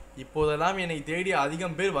தாயே, இப்போதெல்லாம் என்னை தேடி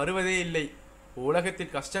அதிகம் பேர் வருவதே இல்லை.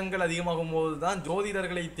 உலகத்தில் கஷ்டங்கள் அதிகமாகும் போதுதான்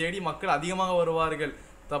ஜோதிடர்களை தேடி மக்கள் அதிகமாக வருவார்கள்.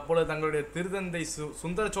 தற்பொழுது தங்களுடைய திருதந்தை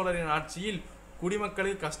சுந்தர சோழரின் ஆட்சியில்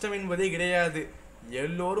குடிமக்களுக்கு கஷ்டம் என்பதே கிடையாது.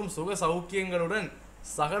 எல்லோரும் சுக சௌக்கியங்களுடன்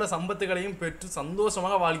சகல சம்பத்துகளையும் பெற்று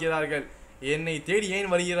சந்தோஷமாக வாழ்கிறார்கள். என்னை தேடி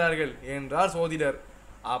ஏன் வருகிறார்கள் என்றார் சோதிடர்.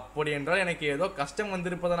 அப்படி என்றால் எனக்கு ஏதோ கஷ்டம்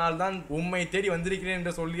வந்திருப்பதனால் தான் உம்மை தேடி வந்திருக்கிறேன்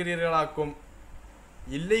என்று சொல்கிறீர்களாக்கும்.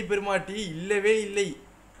 இல்லை பெருமாட்டி, இல்லவே இல்லை.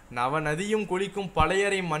 நவநதியும் குளிக்கும்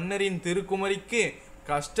பழையறை மன்னரின் திருக்குமரிக்கு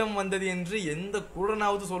கஷ்டம் வந்தது என்று எந்த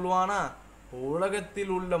குரனாவது சொல்லுவானா? உலகத்தில்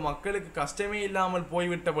உள்ள மக்களுக்கு கஷ்டமே இல்லாமல்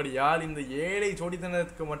போய்விட்டபடியால் இந்த ஏழை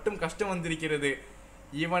சோடித்தனத்துக்கு மட்டும் கஷ்டம் வந்திருக்கிறது.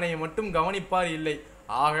 இவனை மட்டும் கவனிப்பார் இல்லை.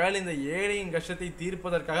 ஆகையால் இந்த ஏழையின் கஷ்டத்தை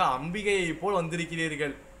தீர்ப்பதற்காக அம்பிகையை போல்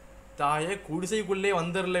வந்திருக்கிறீர்கள். தாயே, குடிசைக்குள்ளே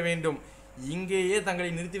வந்துடல வேண்டும். இங்கேயே தங்களை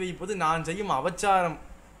நிறுத்தி வைப்பது நான் செய்யும் அபச்சாரம்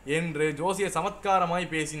என்று ஜோசியர்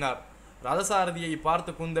சமத்காரமாய் பேசினார். ரதசாரதியை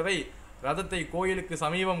பார்த்து குந்தவை, ரதத்தை கோயிலுக்கு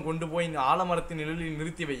சமீபம் கொண்டு போய் ஆலமரத்தின் நிழலில்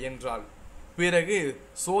நிறுத்திவை என்றாள். பிறகு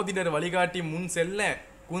சோதிடர் வழிகாட்டி முன் செல்ல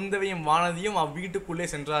குந்தவையும் வானதியும் அவ்வீட்டுக்குள்ளே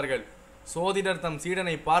சென்றார்கள். சோதிடர் தம்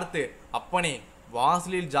சீடனை பார்த்து, அப்பனே,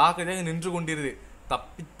 வாசலில் ஜாக்கிரதையாக நின்று கொண்டிருது,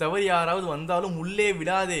 தப்பித்தவர் யாராவது வந்தாலும் உள்ளே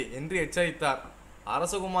விடாதே என்று எச்சரித்தார்.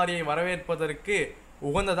 அரசகுமாரியை வரவேற்பதற்கு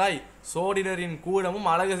உகந்ததாய் சோதிடரின் கூடமும்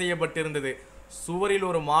அழகு செய்யப்பட்டிருந்தது. சுவரில்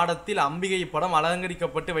ஒரு மாடத்தில் அம்பிகை படம்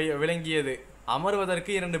அலங்கரிக்கப்பட்டு விளங்கியது.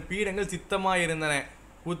 அமர்வதற்கு 2 பீடங்கள் சித்தமாயிருந்தன.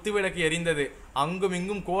 குத்துவிளக்கு எரிந்தது. அங்கும்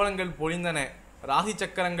இங்கும் கோலங்கள் பொழிந்தன. ராசி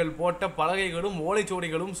சக்கரங்கள் போட்ட பலகைகளும்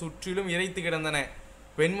ஓலைச்சோடிகளும் சுற்றிலும் இறைத்து கிடந்தன.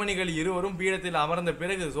 பெண்மணிகள் இருவரும் பீடத்தில் அமர்ந்த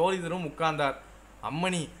பிறகு சோதிடரும் உட்கார்ந்தார்.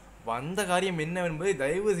 அம்மணி, வந்த காரியம் என்னவென்பதை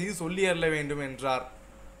தயவு செய்து சொல்லி அருள வேண்டும் என்றார்.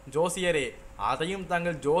 ஜோசியரே, அதையும்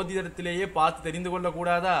தாங்கள் ஜோதிடத்திலேயே பார்த்து தெரிந்து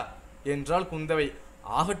கொள்ளக்கூடாதா என்றாள் குந்தவை.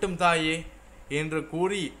 ஆகட்டும் தாயே என்று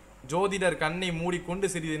கூறி ஜோதிடர் கண்ணை மூடிக்கொண்டு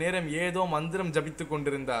சிறிது நேரம் ஏதோ மந்திரம் ஜபித்து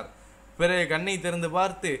கொண்டிருந்தார். பிறகு கண்ணை திறந்து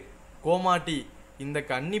பார்த்து, கோமாட்டி, இந்த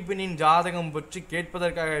கன்னிப்பெண்ணின் ஜாதகம் பற்றி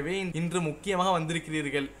கேட்பதற்காகவே இன்று முக்கியமாக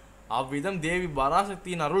வந்திருக்கிறீர்கள். அவ்விதம் தேவி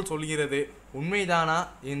பராசக்தியின் அருள் சொல்கிறது, உண்மைதானா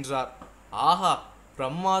என்றார். ஆஹா,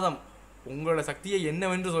 பிரமாதம்! உங்களோட சக்தியை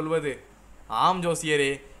என்னவென்று சொல்வது? ஆம்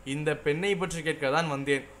ஜோசியரே, இந்த பெண்ணை பற்றி கேட்கத்தான்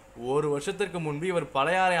வந்தேன். 1 வருஷத்திற்கு முன்பு இவர்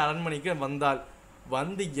பழையாறை அரண்மனைக்கு வந்தாள்.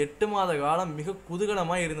 வந்து 8 மாத காலம் மிக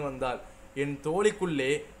குதூகலமாய் இருந்து வந்தாள். என் தோழிக்குள்ளே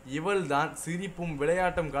இவள் தான் சிரிப்பும்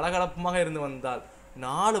விளையாட்டும் கலகலப்புமாக இருந்து வந்தாள்.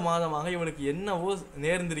 4 மாதமாக இவளுக்கு என்னவோ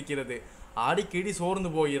நேர்ந்திருக்கிறது. அடிக்கடி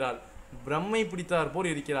சோர்ந்து போகிறாள். பிரம்மை பிடித்தார் போல்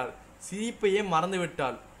இருக்கிறாள். சிரிப்பையே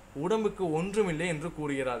மறந்துவிட்டாள். உடம்புக்கு ஒன்றுமில்லை என்று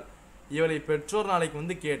கூறுகிறாள். இவளை பெற்றோர் நாளைக்கு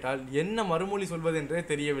வந்து கேட்டால் என்ன மறுமொழி சொல்வதென்றே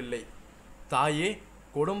தெரியவில்லை. தாயே,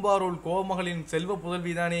 கொடும்பாரூர் கோமகளின் செல்வ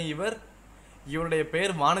புதல்விதானே இவர்? இவருடைய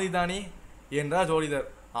பெயர் வானதிதானே என்றார் ஜோதிடர்.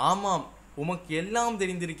 ஆமாம், உமக்கு எல்லாம்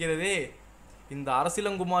தெரிந்திருக்கிறதே. இந்த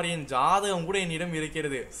அரசிலங்குமாரியின் ஜாதகம் கூட என்னிடம்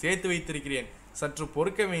இருக்கிறது, சேர்த்து வைத்திருக்கிறேன், சற்று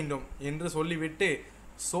பொறுக்க வேண்டும் என்று சொல்லிவிட்டு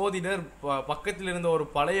சோதிடர் பக்கத்தில் இருந்த ஒரு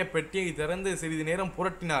பழைய பெட்டியை திறந்து சிறிது நேரம்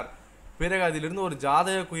புரட்டினார். பிறகு அதிலிருந்து ஒரு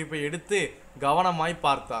ஜாதக குறிப்பை எடுத்து கவனமாய்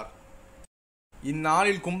பார்த்தார்.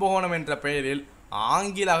 இந்நாளில் கும்பகோணம் என்ற பெயரில்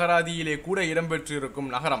ஆங்கில அகராதியிலே கூட இடம்பெற்றிருக்கும்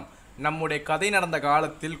நகரம் நம்முடைய கதை நடந்த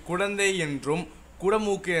காலத்தில் குழந்தை என்றும்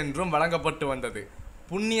குடமூக்கு என்றும் வழங்கப்பட்டு வந்தது.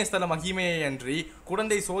 புண்ணிய ஸ்தல மகிமையை அன்றி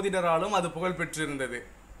குழந்தை சோதிடராலும் அது புகழ் பெற்றிருந்தது.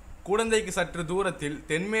 குழந்தைக்கு சற்று தூரத்தில்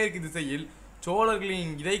தென்மேற்கு திசையில்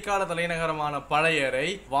சோழர்களின் இடைக்கால தலைநகரமான பழையறை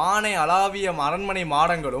வானை அளாவிய அரண்மனை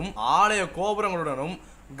மாடங்களும் ஆலய கோபுரங்களுடனும்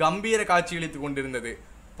கம்பீர காட்சியளித்துக் கொண்டிருந்தது.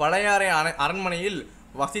 பழையாறை அரண்மனையில்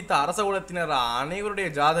வசித்த அரச குலத்தினர் அனைவருடைய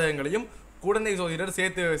ஜாதகங்களையும் குழந்தை சோதிடர்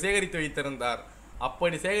சேகரித்து வைத்திருந்தார்.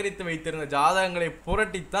 அப்படி சேகரித்து வைத்திருந்த ஜாதகங்களை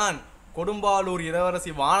புரட்டித்தான் கொடும்பாலூர்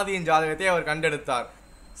இளவரசி வானதியின் ஜாதகத்தை அவர் கண்டெடுத்தார்.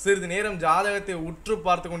 சிறிது நேரம் ஜாதகத்தை உற்று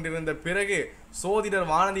பார்த்து கொண்டிருந்த பிறகு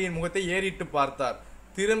சோதிடர் வானதியின் முகத்தை ஏறிட்டு பார்த்தார்.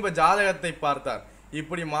 திரும்ப ஜாதகத்தை பார்த்தார்.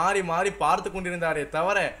 இப்படி மாறி மாறி பார்த்து கொண்டிருந்தாரே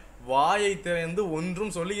தவிர வாயை திறந்து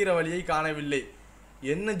ஒன்றும் சொல்லுகிற வழியை காணவில்லை.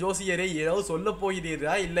 என்ன ஜோசியரே, ஏதாவது சொல்ல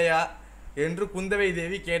போகிறீரா இல்லையா என்று குந்தவை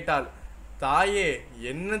தேவி கேட்டாள். தாயே,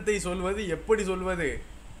 என்னத்தை சொல்வது, எப்படி சொல்வது?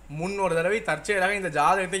 முன்னொரு தடவை தற்செயலாக இந்த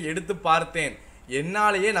ஜாதகத்தை எடுத்து பார்த்தேன்.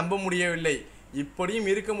 என்னாலேயே நம்ப முடியவில்லை. இப்படியும்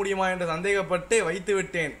இருக்க முடியுமா என்று சந்தேகப்பட்டு வைத்து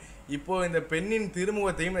விட்டேன். இப்போ இந்த பெண்ணின்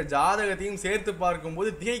திருமுகத்தையும் இந்த ஜாதகத்தையும் சேர்த்து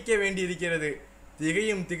பார்க்கும்போது திகைக்க வேண்டி இருக்கிறது.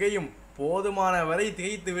 திகையும் போதுமான வரை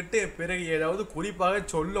திகைத்து விட்டு பிறகு ஏதாவது குறிப்பாக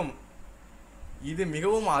சொல்லும். இது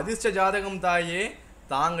மிகவும் அதிர்ஷ்ட ஜாதகம் தாயே.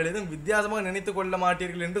 தாங்கள் எதுவும் வித்தியாசமாக நினைத்து கொள்ள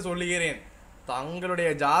மாட்டீர்கள் என்று சொல்லுகிறேன். தங்களுடைய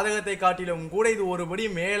ஜாதகத்தை காட்டிலும் கூட இது ஒருபடி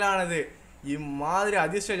மேலானது. இம்மாதிரி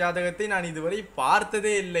அதிர்ஷ்ட ஜாதகத்தை நான் இதுவரை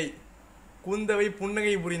பார்த்ததே இல்லை. குந்தவை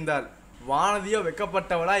புன்னகை புரிந்தாள். வானதியோ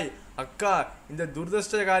வெக்கப்பட்டவளாய், அக்கா, இந்த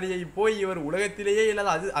துர்தஷ்டகாரியை போய் இவர் உலகத்திலேயே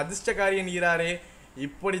இல்லாத அதிர்ஷ்டகாரி என்கிறாரே,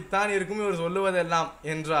 இப்படித்தான் இருக்கும் இவர் சொல்லுவதெல்லாம்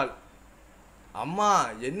என்றாள். அம்மா,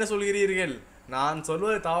 என்ன சொல்கிறீர்கள்? நான்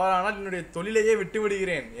சொல்வது தவறானால் என்னுடைய தொழிலையே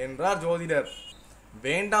விட்டுவிடுகிறேன் என்றார் ஜோதிடர்.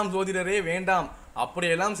 வேண்டாம் ஜோதிடரே, வேண்டாம்,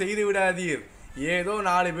 அப்படியெல்லாம் செய்து விடாதீர். ஏதோ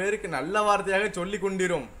 4 பேருக்கு நல்ல வார்த்தையாக சொல்லி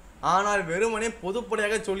கொண்டிரும். ஆனால் வெறுமனே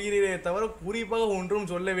பொதுப்படையாக சொல்கிறீரே தவிர குறிப்பாக ஒன்றும்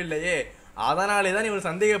சொல்லவில்லையே. அதனாலே தான் இவள்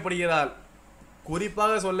சந்தேகப்படுகிறாள்.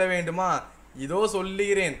 குறிப்பாக சொல்ல வேண்டுமா? இதோ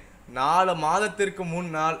சொல்லுகிறேன். 4 மாதத்திற்கு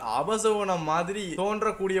முன்னால் அபசகுணம் மாதிரி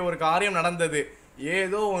தோன்றக்கூடிய ஒரு காரியம் நடந்தது.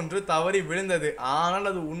 ஏதோ ஒன்று தவறி விழுந்தது. ஆனால்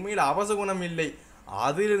அது உண்மையில் அபசகுணம் இல்லை.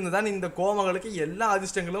 அதிலிருந்து தான் இந்த கோமகளுக்கு எல்லா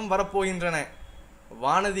அதிர்ஷ்டங்களும் வரப்போகின்றன.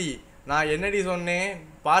 வானதி, நான் என்னடி சொன்னேன்,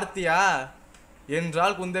 பார்த்தியா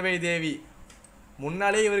என்றாள் குந்தவை தேவி.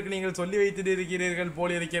 முன்னாலே இவருக்கு நீங்கள் சொல்லி வைத்திருக்கிறீர்கள்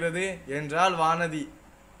போலிருக்கிறது என்றாள் வானதி.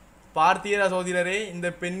 பார்த்தீரா சோதிடரே இந்த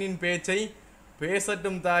பெண்ணின் பேச்சை?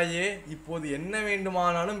 பேசட்டும் தாயே, இப்போது என்ன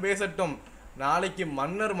வேண்டுமானாலும் பேசட்டும். நாளைக்கு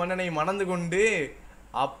மன்னர் மன்னனை மணந்து கொண்டு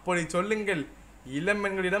அப்படி சொல்லுங்கள்.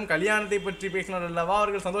 இளம்பெண்களிடம் கல்யாணத்தை பற்றி பேசினார் அல்லவா,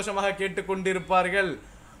 அவர்கள் சந்தோஷமாக கேட்டுக்கொண்டிருப்பார்கள்.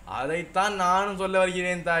 அதைத்தான் நானும் சொல்ல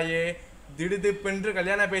வருகிறேன் தாயே. திடுதிப்பென்று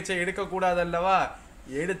கல்யாண பேச்சை எடுக்கக்கூடாதல்லவா?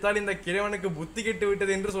 எடுத்தால் இந்த கிழவனுக்கு புத்தி கெட்டு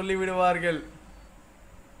விட்டது என்று சொல்லிவிடுவார்கள்.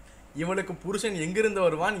 இவளுக்கு புருஷன் எங்கிருந்து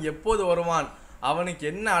வருவான், எப்போது வருவான், அவனுக்கு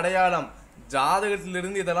என்ன அடையாளம்,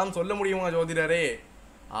 ஜாதகத்திலிருந்து இதெல்லாம் சொல்ல முடியுமா ஜோதிடரே?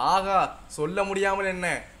 ஆகா, சொல்ல முடியாமல் என்ன,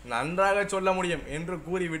 நன்றாக சொல்ல முடியும் என்று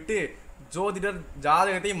கூறிவிட்டு ஜோதிடர்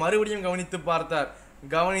ஜாதகத்தை மறுபடியும் கவனித்து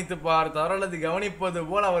பார்த்தாரோ அல்லது கவனிப்பது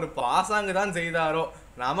போல் அவர் பாசாங்கு தான் செய்தாரோ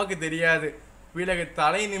நமக்கு தெரியாது. பிறகு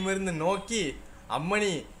தலை நிமிர்ந்து நோக்கி,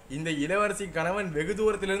 அம்மணி, இந்த இளவரசி கணவன் வெகு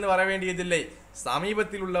தூரத்திலிருந்து வர வேண்டியதில்லை,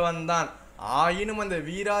 சமீபத்தில் உள்ளவன் தான். ஆயினும் அந்த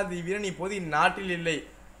வீராதி வீரன் இப்போது இந்நாட்டில் இல்லை,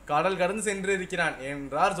 கடல் கடந்து சென்றிருக்கிறான்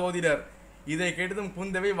என்றார் ஜோதிடர். இதை கேட்டதும்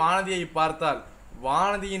குந்தவை வானதியை பார்த்தாள்.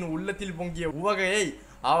 வானதியின் உள்ளத்தில் பொங்கிய உவகையை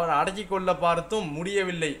அவர் அடக்கி கொள்ள பார்த்தும்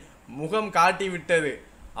முடியவில்லை. முகம் காட்டிவிட்டது.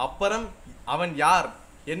 அப்புறம் அவன் யார்,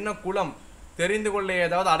 என்ன குலம், தெரிந்து கொள்ள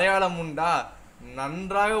ஏதாவது அடையாளம் உண்டா?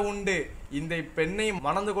 நன்றாக உண்டு. இந்த பெண்ணை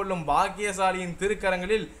மணந்து கொள்ளும் பாக்கியசாலியின்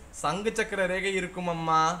திருக்கரங்களில் சங்கு சக்கர ரேகை இருக்கும்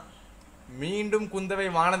அம்மா. மீண்டும் குந்தவை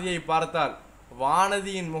வானதியை பார்த்தாள்.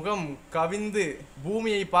 வானதியின் முகம் கவிந்து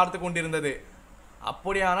பூமியை பார்த்து கொண்டிருந்தது.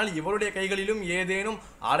 அப்படியானால் இவருடைய கைகளிலும் ஏதேனும்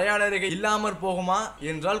அடையாள ரேகை இல்லாமற் போகுமா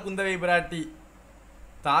என்றால் குந்தவை பிராட்டி.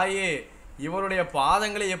 தாயே, இவருடைய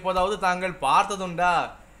பாதங்களை எப்போதாவது தாங்கள் பார்த்ததுண்டா?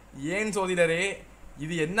 ஏன் சோதிடரே,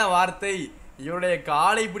 இது என்ன வார்த்தை? இவருடைய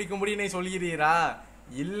காலை பிடிக்கும்படி நீ சொல்கிறீரா?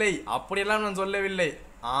 இல்லை, அப்படியெல்லாம் நான் சொல்லவில்லை.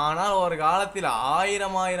 ஆனால் ஒரு காலத்தில்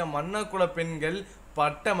ஆயிரம் மன்னகுல பெண்கள்,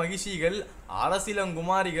 பட்ட மகிழ்ச்சிகள்,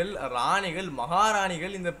 அரசிலங்குமாரிகள், ராணிகள்,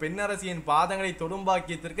 மகாராணிகள் இந்த பெண்ணரசியின் பாதங்களை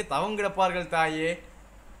தொடும்பாக்கியத்திற்கு தவம் கிடப்பார்கள் தாயே.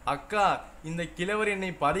 அக்கா, இந்த கிழவர்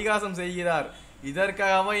என்னை பரிகாசம் செய்கிறார்.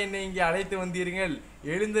 இதற்காகவா என்னை இங்கே அழைத்து வந்தீர்கள்?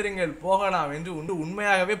 எழுந்திருங்கள், போகலாம் என்று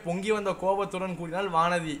உண்மையாகவே பொங்கி வந்த கோபத்துடன் கூறினாள்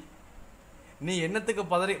வானதி. நீ என்னத்துக்கு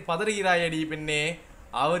பதறுகிறாயடி பெண்ணே?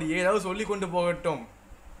 அவர் ஏதாவது சொல்லி கொண்டு போகட்டும்.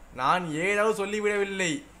 நான் ஏதாவது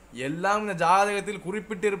சொல்லிவிடவில்லை. எல்லாம் இந்த ஜாதகத்தில்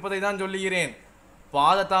குறிப்பிட்டிருப்பதை தான் சொல்லுகிறேன்.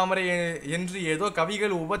 பாத தாமரை என்று ஏதோ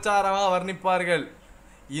கவிகள் உபச்சாரமாக வர்ணிப்பார்கள்.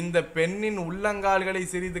 இந்த பெண்ணின் உள்ளங்கால்களை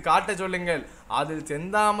சிறிது காட்ட சொல்லுங்கள். அதில்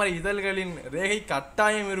செந்தாமரை இதழ்களின் ரேகை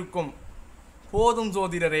கட்டாயம் இருக்கும். போதும்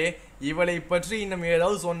ஜோதிடரே, இவளை பற்றி இன்னும்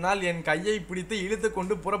ஏதாவது சொன்னால் என் கையை பிடித்து இழுத்து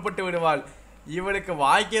கொண்டு புறப்பட்டு விடுவாள். இவளுக்கு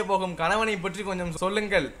வாய்க்கே போகும் கணவனை பற்றி கொஞ்சம்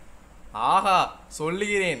சொல்லுங்கள். ஆஹா,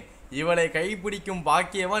 சொல்லுகிறேன். இவளை கைப்பிடிக்கும்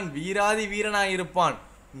பாக்கியவன் வீராதி வீரனாயிருப்பான்.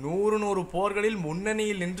 100 போர்களில்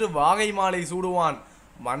முன்னணியில் நின்று வாகை மாலை சூடுவான்.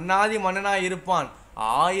 மன்னாதி மன்னனாயிருப்பான்.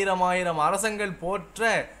 1000 அரசங்கள்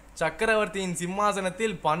போற்ற சக்கரவர்த்தியின்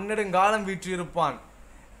சிம்மாசனத்தில் 12 வீற்றிருப்பான்.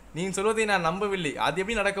 நீ சொல்வதை நான் நம்பவில்லை. அது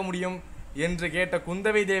எப்படி நடக்க முடியும் என்று கேட்ட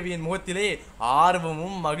குந்தவை தேவியின் முகத்திலே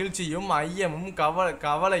ஆர்வமும் மகிழ்ச்சியும் ஐயமும்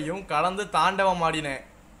கவலையும் கலந்து தாண்டவமாடின.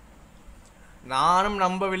 நானும்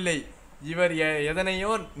நம்பவில்லை. இவர்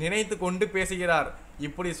எதனையோ நினைத்து கொண்டு பேசுகிறார்.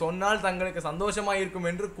 இப்படி சொன்னால் தங்களுக்கு சந்தோஷமாயிருக்கும்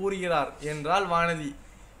என்று கூறுகிறார் என்றாள் வானதி.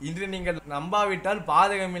 இன்று நீங்கள் நம்பாவிட்டால்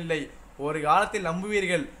பாதகமில்லை, ஒரு காலத்தில்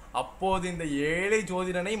நம்புவீர்கள். அப்போது இந்த ஏழை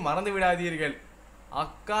ஜோதிடனை மறந்து விடாதீர்கள்.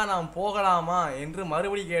 அக்கா, நாம் போகலாமா என்று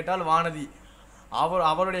மறுபடி கேட்டாள் வானதி.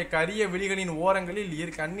 அவருடைய கரிய விழிகளின்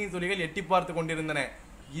ஓரங்களில் கண்ணீர் துளிகள் எட்டி பார்த்து கொண்டிருந்தன.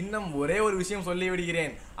 இன்னும் ஒரே ஒரு விஷயம்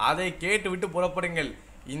சொல்லிவிடுகிறேன், அதை கேட்டுவிட்டு புறப்படுங்கள்.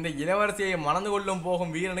 இந்த இளவரசியை மணந்து கொள்ளும்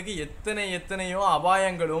போகும் வீரனுக்கு எத்தனையோ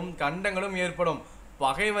அபாயங்களும் கண்டங்களும் ஏற்படும்.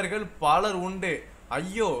 பகைவர்கள் பலர் உண்டு.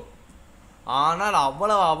 ஐயோ, ஆனால்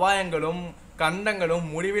அவ்வளவு அபாயங்களும் கண்டங்களும்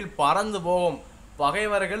முடிவில் பறந்து போகும்.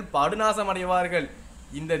 பகைவர்கள் படுநாசம் அடைவார்கள்.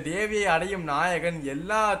 இந்த தேவியை அடையும் நாயகன்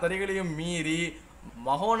எல்லா தடைகளையும் மீறி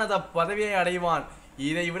மகோனத பதவியை அடைவான்.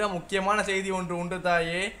 இதைவிட முக்கியமான செய்தி ஒன்று உண்டு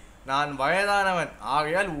தாயே. நான் வயதானவன்,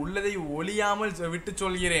 ஆகையால் உள்ளதை ஒளியாமல் விட்டு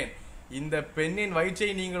சொல்கிறேன். இந்த பெண்ணின் வயிற்றை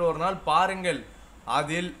நீங்கள் ஒரு நாள் பாருங்கள்.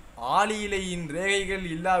 அதில் ஆளிலையின் ரேகைகள்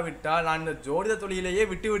இல்லாவிட்டால் நான் இந்த ஜோதிட தொழிலையே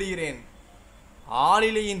விட்டு விடுகிறேன்.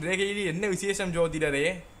 ஆளிலையின் ரேகையில் என்ன விசேஷம் ஜோதிடரே?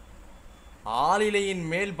 ஆளிலையின்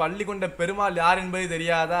மேல் பள்ளி கொண்ட பெருமாள் யார் என்பது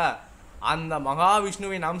தெரியாதா? அந்த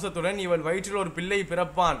மகாவிஷ்ணுவின் அம்சத்துடன் இவள் வயிற்றில் ஒரு பிள்ளை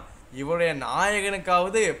பிறப்பான். இவருடைய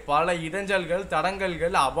நாயகனுக்காவது பல இடைஞ்சல்கள்,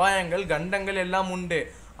 தடங்கல்கள், அபாயங்கள், கண்டங்கள் எல்லாம் உண்டு.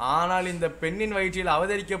 ஆனால் இந்த பெண்ணின் வயிற்றில்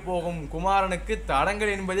அவதரிக்க போகும் குமாரனுக்கு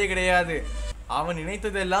தடங்கள் என்பதே கிடையாது. அவன்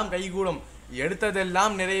நினைத்ததெல்லாம் கைகூடும்,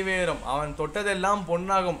 எடுத்ததெல்லாம் நிறைவேறும், அவன் தொட்டதெல்லாம்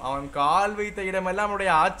பொன்னாகும், அவன் கால் வைத்த இடமெல்லாம்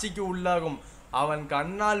அவனுடைய ஆட்சிக்கு உள்ளாகும், அவன்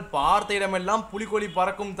கண்ணால் பார்த்த இடமெல்லாம் புலிகொலி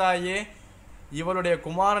பறக்கும் தாயே. இவளுடைய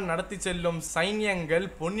குமாரன் நடத்தி செல்லும் சைன்யங்கள்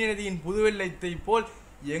பொன்னி நதியின் புதுவெள்ளத்தை போல்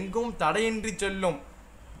எங்கும் தடையின்றி செல்லும்.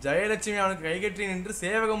 ஜெயலட்சுமி அவனுக்கு கைகற்றி நின்று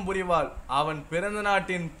சேவகம் புரிவாள். அவன் பிறந்த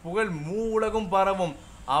நாட்டின் புகழ் உலகம் பரவும்.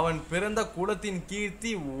 அவன் பிறந்த குலத்தின்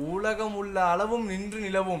கீர்த்தி உலகம் உள்ள அளவும் நின்று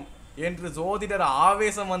நிலவும் என்று ஜோதிடர்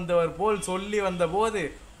ஆவேசம் வந்தவர் போல் சொல்லி வந்தபோது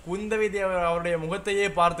குந்தவை தேவர் அவருடைய முகத்தையே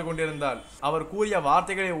பார்த்து கொண்டிருந்தாள். அவர் கூறிய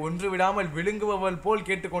வார்த்தைகளை ஒன்று விடாமல் விழுங்குபவள் போல்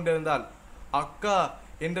கேட்டுக்கொண்டிருந்தாள். அக்கா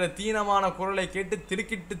என்ற தீனமான குரலை கேட்டு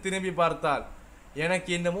திடுக்கிட்டு திரும்பி பார்த்தாள். எனக்கு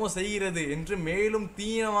என்னமோ செய்கிறது என்று மேலும்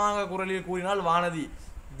தீனமாக குரலில் கூறினாள் வானதி.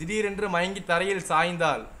 திடீரென்று மயங்கி தரையில்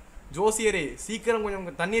சாய்ந்தாள். ஜோசியரே, சீக்கிரம்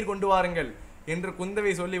கொஞ்சம் தண்ணீர் கொண்டு வாருங்கள் என்று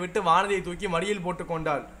குந்தவை சொல்லிவிட்டு வானதியை தூக்கி மடியில் போட்டு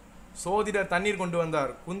கொண்டாள். சோதிடர் தண்ணீர் கொண்டு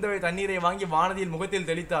வந்தார். குந்தவை தண்ணீரை வாங்கி வானதியில் முகத்தில்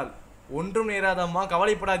தெளித்தாள். ஒன்றும் நேராதம்மா,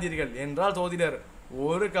 கவலைப்படாதீர்கள் என்றால் சோதிடர்.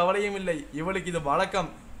 ஒரு கவலையும் இல்லை, இவளுக்கு இது வழக்கம்.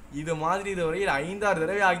 இது மாதிரி இதுவரையில் 5-6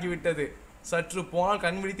 தடவை ஆகிவிட்டது. சற்று போனால்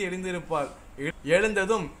கண் விழித்து எழுந்திருப்பாள்.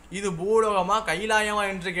 எழுந்ததும் இது பூலோகமா கைலாயமா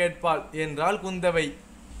என்று கேட்பாள் என்றாள் குந்தவை.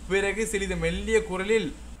 பிறகு சிறிது மெல்லிய குரலில்,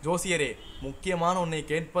 ஜோசியரே, முக்கியமான உன்னை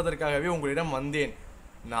கேட்பதற்காகவே உங்களிடம் வந்தேன்.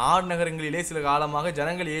 நாடு நகரங்களிலே சில காலமாக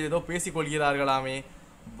ஜனங்கள் ஏதேதோ பேசிக் கொள்கிறார்களாமே.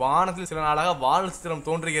 வானத்தில் சில நாளாக வால் சித்திரம்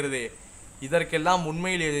தோன்றுகிறது. இதற்கெல்லாம்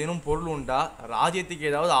உண்மையில் ஏதேனும் பொருள் உண்டா? ராஜ்யத்துக்கு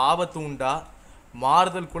ஏதாவது ஆபத்து உண்டா?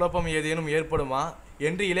 மாறுதல் குழப்பம் ஏதேனும் ஏற்படுமா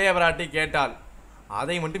என்று இளையவராட்டி கேட்டாள்.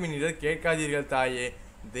 அதை மட்டும் என்னிடம் கேட்காதீர்கள் தாயே.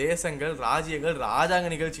 தேசங்கள், ராஜ்யங்கள், ராஜாங்க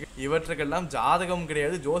நிகழ்ச்சிகள் இவற்றுக்கெல்லாம் ஜாதகமும்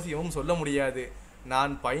கிடையாது, ஜோசியமும் சொல்ல முடியாது.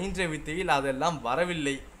 நான் பயின்ற வித்தையில் அதெல்லாம்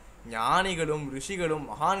வரவில்லை. ஞானிகளும் ரிஷிகளும்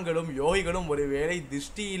மகான்களும் யோகிகளும் ஒருவேளை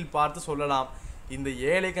திருஷ்டியில் பார்த்து சொல்லலாம். இந்த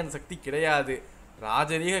ஏழைக்கு அந்த சக்தி கிடையாது.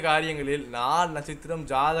 ராஜரீக காரியங்களில் நாள், நட்சத்திரம்,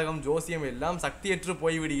 ஜாதகம், ஜோசியம் எல்லாம் சக்தியற்று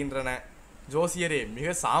போய்விடுகின்றன. ஜோசியரே,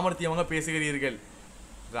 மிக சாமர்த்தியமாக பேசுகிறீர்கள்.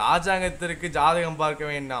 ராஜாங்கத்திற்கு ஜாதகம் பார்க்க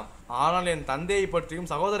வேண்டாம், ஆனால் என் தந்தையை பற்றியும்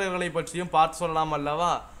சகோதரர்களை பற்றியும் பார்த்து சொல்லலாம்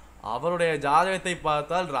அல்லவா? அவருடைய ஜாதகத்தை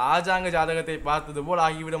பார்த்தால் ராஜாங்க ஜாதகத்தை பார்த்தது போல்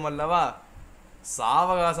ஆகிவிடும் அல்லவா?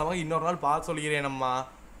 சாவகாசமாக இன்னொரு நாள் பார்த்து சொல்கிறேன் அம்மா.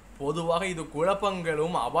 பொதுவாக இது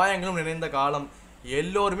குழப்பங்களும் அபாயங்களும் நிறைந்த காலம்.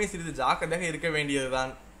 எல்லோருமே சிறிது ஜாக்கிரதையாக இருக்க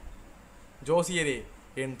வேண்டியதுதான். ஜோசியரே,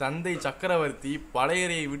 என் தந்தை சக்கரவர்த்தி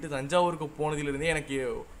பழையறையை விட்டு தஞ்சாவூருக்கு போனதிலிருந்தே எனக்கு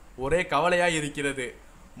ஒரே கவலையாய் இருக்கிறது.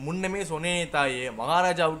 முன்னமே சொன்னேனே தாயே,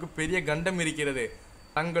 மகாராஜாவுக்கு பெரிய கண்டம் இருக்கிறது.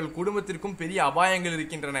 தங்கள் குடும்பத்திற்கும் பெரிய அபாயங்கள்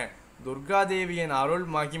இருக்கின்றன. துர்காதேவியின் அருள்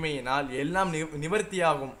மகிமையினால் எல்லாம்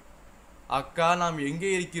நிவர்த்தியாகும். அக்கா, நாம்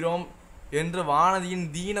எங்கே இருக்கிறோம் என்று வானதியின்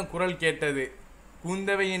தீன குரல் கேட்டது.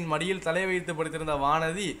 குந்தவையின் மடியில் தலை வைத்து படுத்திருந்த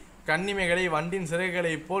வானதி கண்ணிமைகளை வண்டின்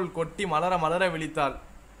சிறகுகளைப் போல் கொட்டி மலர மலர விழித்தாள்.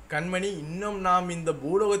 கண்மணி, இன்னும் நாம் இந்த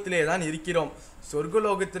பூலோகத்திலே தான் இருக்கிறோம்.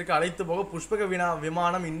 சொர்க்கலோகத்திற்கு அழைத்து போக புஷ்பக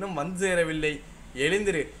விமானம் இன்னும் வந்து சேரவில்லை.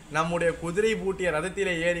 எழுந்திரு, நம்முடைய குதிரை பூட்டிய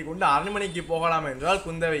ரதத்திலே ஏறி கொண்டு அரண்மனைக்கு போகலாம் என்றாள்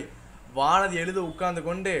குந்தவை. வானதி எழுது உட்கார்ந்து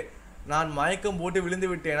கொண்டு, நான் மயக்கம் போட்டு விழுந்து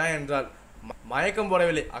விட்டேனா என்றாள். மயக்கம்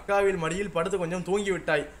போடவில்லை, அக்காவில் மடியில் படுத்து கொஞ்சம்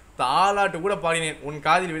தூங்கிவிட்டாய். தாலாட்டு கூட பாடினேன், உன்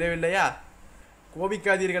காதில் விடவில்லையா?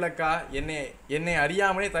 கோபிக்காதீர்கள் அக்கா, என்னை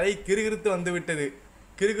அறியாமலே தலை கிறுகிறுத்து வந்து விட்டது.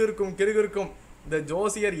 கிறுகிறுக்கும். இந்த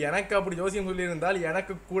ஜோசியர் எனக்கு அப்படி ஜோசியம் சொல்லியிருந்தால்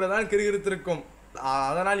எனக்கு கூட தான் கிறுகிறுத்திருக்கும்.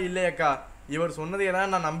 அதனால் இல்லை அக்கா, இவர்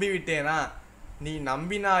சொன்னதையெல்லாம் நான் நம்பிவிட்டேனா? நீ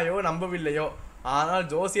நம்பினாயோ நம்பவில்லையோ, ஆனால்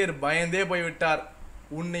ஜோசியர் பயந்தே போய்விட்டார்.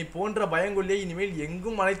 உன்னை போன்ற பயங்கொல்லியை இனிமேல்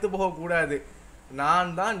எங்கும் அழைத்து போகக்கூடாது. நான்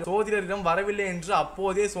தான் ஜோதிடரிடம் வரவில்லை என்று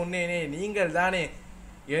அப்போதே சொன்னேனே, நீங்கள் தானே.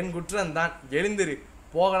 என் குற்றம்தான். எழுந்திரு,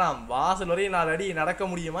 போகலாம். வாசல் வரை 4 அடி நடக்க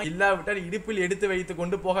முடியுமா? இல்லாவிட்டால் இடுப்பில் எடுத்து வைத்து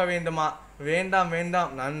கொண்டு போக வேண்டுமா? வேண்டாம்,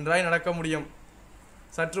 நன்றாய் நடக்க முடியும்.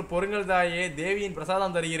 சற்று பொறுங்கள் தாயே, தேவியின்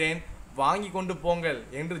பிரசாதம் தருகிறேன், வாங்கி கொண்டு போங்கள்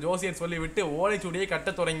என்று ஜோசியர் சொல்லிவிட்டு ஓலைச்சுடியை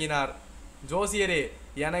கட்டத் தொடங்கினார். ஜோசியரே,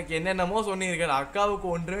 எனக்கு என்னென்னமோ சொன்னீர்கள், அக்காவுக்கு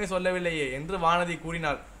ஒன்றுமே சொல்லவில்லையே என்று வானதி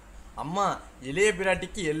கூறினாள். அம்மா, இளைய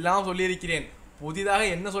பிராட்டிக்கு எல்லாம் சொல்லியிருக்கிறேன், புதிதாக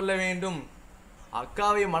என்ன சொல்ல வேண்டும்?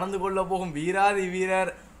 அக்காவை மணந்து கொள்ள போகும் வீராதி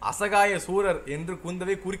வீரர், அசகாய சூரர் என்று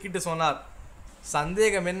குந்தவை குறுக்கிட்டு சொன்னார்.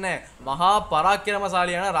 சந்தேகம் என்ன, மகா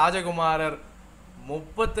பராக்கிரமசாலியான ராஜகுமாரர்,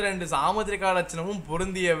 32 சாமுத்திரிகா லட்சணமும்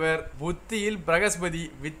பொருந்தியவர், புத்தியில் பிரகஸ்பதி,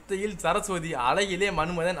 வித்தையில் சரஸ்வதி, அழகிலே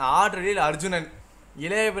மன்மதன், ஆற்றலில் அர்ஜுனன்.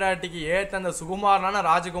 இளைய பிராட்டிக்கு ஏற்ற அந்த சுகுமாரனான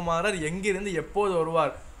ராஜகுமாரர் எங்கிருந்து எப்போது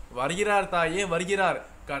வருவார்? வருகிறார் தாயே, வருகிறார்.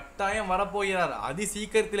 கட்டாயம் வரப்போகிறார். அதி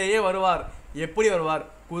சீக்கிரத்திலேயே வருவார். எப்படி வருவார்?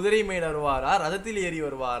 குதிரை மேல் வருவாரா? ரதத்தில் ஏறி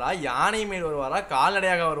வருவாரா? யானை மேல் வருவாரா?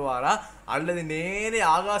 கால்நடையாக வருவாரா? அல்லது நேரே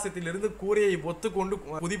ஆகாசத்திலிருந்து கூரையை பொத்து கொண்டு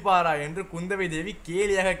குதிப்பாரா என்று குந்தவை தேவி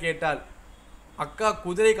கேலியாக கேட்டாள். அக்கா,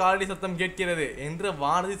 குதிரை காலடி சத்தம் கேட்கிறது என்று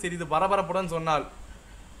வானதி சிறிது பரபரப்புடன் சொன்னாள்.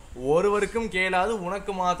 ஒருவருக்கும் கேளாது,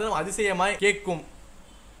 உனக்கு மாத்திரம் அதிசயமாய் கேட்கும்.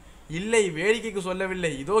 இல்லை, வேடிக்கைக்கு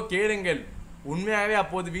சொல்லவில்லை, இதோ கேளுங்கள். உண்மையாகவே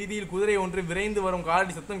அப்போது வீதியில் குதிரை ஒன்று விரைந்து வரும்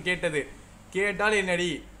காலடி சத்தம் கேட்டது. கேட்டால் என்னடி,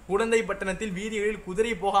 குடந்தை பட்டணத்தில் வீதிகளில்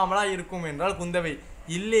குதிரை போகாமலா இருக்கும் என்றால் குந்தவை.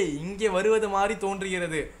 இல்லை, இங்கே வருவது மாதிரி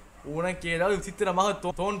தோன்றுகிறது. உனக்கு ஏதாவது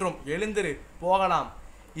விசித்திரமாக தோன்றும். எழுந்திரு, போகலாம்.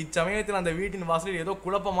 இச்சமயத்தில் அந்த வீட்டின் வாசலில் ஏதோ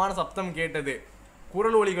குழப்பமான சப்தம் கேட்டது.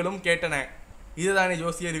 குரல் ஒலிகளும் கேட்டன. இதுதானே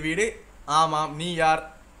ஜோசியர் வீடு? ஆமாம். நீ யார்?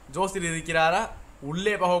 ஜோசியர் இருக்கிறாரா?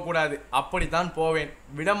 உள்ளே போகக்கூடாது. அப்படித்தான் போவேன்.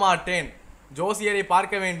 விடமாட்டேன். ஜோசியரை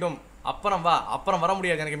பார்க்க வேண்டும். அப்புறம் வா. அப்புறம் வர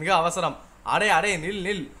முடியாது, எனக்கு மிக அவசரம். அடே அடே நில்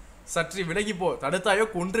நில், சற்று விலகி போ, தடுத்தாயோ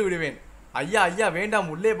கொன்று விடுவேன். ஐயா ஐயா வேண்டாம்,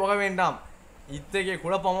 உள்ளே போக வேண்டாம். இத்தகைய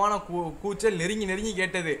குழப்பமான கூச்சல் நெருங்கி நெருங்கி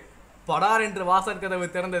கேட்டது. படார் என்று வாசல் கதவு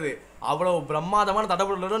திறந்தது. அவ்வளவு பிரம்மாதமான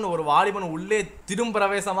தடபுடலுடன் ஒரு வாலிபன் உள்ளே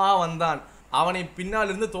திரும்பிரவேசமாக வந்தான். அவனை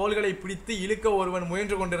பின்னாலிருந்து தோள்களை பிடித்து இழுக்க ஒருவன்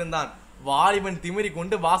முயன்று கொண்டிருந்தான். வாலிபன் திமிரி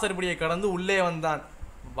கொண்டு வாசற்படியை கடந்து உள்ளே வந்தான்.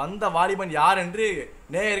 வந்த வாலிபன் யார் என்று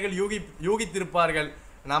நேயர்கள் யூகித்திருப்பார்கள்.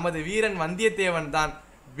 நமது வீரன் வந்தியத்தேவன் தான்.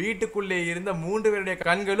 வீட்டுக்குள்ளே இருந்த 3 பேருடைய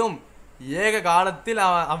கண்களும் ஏக காலத்தில்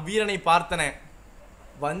அவ்வீரனை பார்த்தன.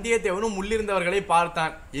 வந்தியத்தேவனும் உள்ளிருந்தவர்களை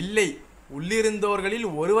பார்த்தான். இல்லை, உள்ளிருந்தவர்களில்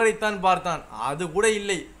ஒருவரைத்தான் பார்த்தான். அது கூட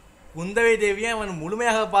இல்லை, குந்தவை தேவியை அவன்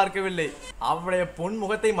முழுமையாக பார்க்கவில்லை. அவளுடைய பொன்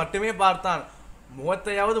முகத்தை மட்டுமே பார்த்தான்.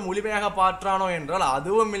 முகத்தையாவது முழுமையாக பார்த்தானோ என்றால்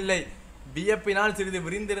அதுவும் இல்லை. வியப்பினால் சிறிது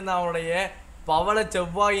விரிந்திருந்த அவனுடைய பவள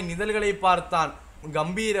செவ்வாயின் இதழ்களை பார்த்தான்.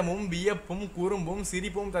 கம்பீரமும் வியப்பும் குறும்பும்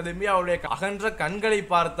சிரிப்பும் ததும்பி அவளுடைய அகன்ற கண்களை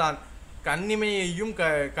பார்த்தான். கண்ணிமையையும்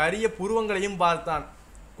கரிய புருவங்களையும் பார்த்தான்.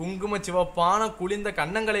 குங்கும சிவப்பான குளிர்ந்த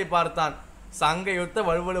கன்னங்களை பார்த்தான். சங்கையொத்த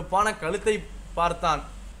வலுவழுப்பான கழுத்தை பார்த்தான்.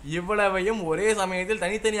 இவ்வளவையும் ஒரே சமயத்தில்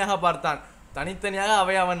தனித்தனியாக பார்த்தான். தனித்தனியாக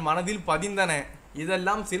அவை அவன் மனதில் பதிந்தன.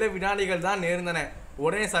 இதெல்லாம் சில வினாடிகள் தான் நேர்ந்தன.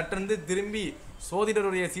 உடனே சற்றென்று திரும்பி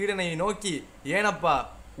சோதிடருடைய சீடனை நோக்கி, ஏனப்பா,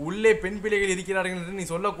 உள்ளே பெண் பிள்ளைகள் இருக்கிறார்கள் என்று நீ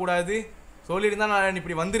சொல்லக்கூடாது, சொல்லியிருந்தால் நான்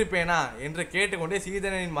இப்படி வந்திருப்பேனா என்று கேட்டுக்கொண்டே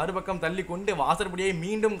சீடனின் மறுபக்கம் தள்ளி கொண்டு வாசற்படியை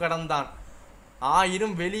மீண்டும் கடந்தான்.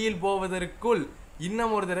 ஆயினும் வெளியில் போவதற்குள்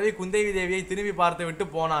இன்னும் ஒரு தடவை குந்தவி தேவியை திரும்பி பார்த்து விட்டு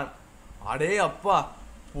போனான். அடே அப்பா,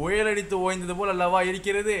 புயலடித்து ஓய்ந்தது போல் அல்லவா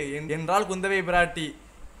இருக்கிறது என்றாள் குந்தவை பிராட்டி.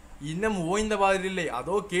 இன்னும் ஓய்ந்த பாதிரில்லை,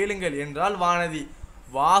 அதோ கேளுங்கள் என்றாள் வானதி.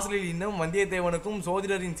 வாசலில் இன்னும் வந்தியத்தேவனுக்கும்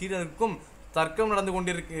சோதிடரின் சீடருக்கும் தர்க்கம் நடந்து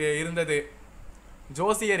இருந்தது.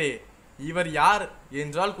 ஜோசியரே, இவர் யார்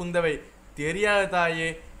என்றாள் குந்தவை. தெரியாத தாயே,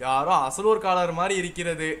 யாரோ அசலூர் காலர் மாதிரி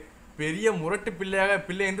இருக்கிறது. பெரிய முரட்டு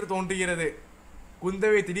பிள்ளை என்று தோன்றுகிறது.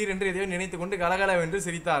 குந்தவை திடீரென்று எதையோ நினைத்து கொண்டு கலகலவென்று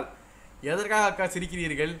சிரித்தாள். எதற்காக அக்கா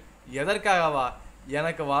சிரிக்கிறீர்கள்? எதற்காகவா?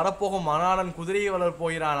 எனக்கு வரப்போகும் மணாளன் குதிரையை வளர்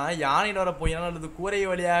போகிறானா, யானை வரப்போகிறானா, அல்லது கூரை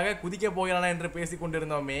வழியாக குதிக்கப் போகிறானா என்று பேசிக்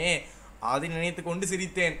கொண்டிருந்தோமே, அதை நினைத்து கொண்டு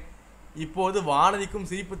சிரித்தேன். இப்போது வானதிக்கும்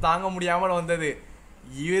சிரிப்பு தாங்க முடியாமல் வந்தது.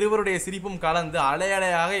 இருவருடைய சிரிப்பும் கலந்து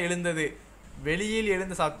அலையலையாக எழுந்தது. வெளியில்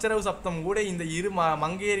எழுந்த சச்சரவு சப்தம் கூட இந்த இரு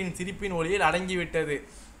மங்கையரின் சிரிப்பின் ஒளியில் அடங்கிவிட்டது.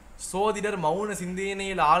 சோதிடர் மௌன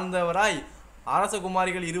சிந்தனையில் ஆழ்ந்தவராய்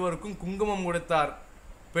அரசகுமாரிகள் இருவருக்கும் குங்குமம் கொடுத்தார்.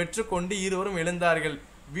 பெற்றுக்கொண்டு இருவரும் எழுந்தார்கள்.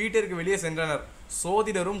 வீட்டிற்கு வெளியே சென்றனர்.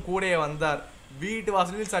 சோதிடரும் கூட வந்தார். வீட்டு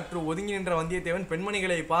வாசலில் சற்று ஒதுங்கி நின்ற வந்தியத்தேவன்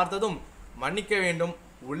பெண்மணிகளை பார்த்ததும், மன்னிக்க வேண்டும்,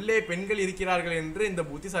 உள்ளே பெண்கள் இருக்கிறார்கள் என்று இந்த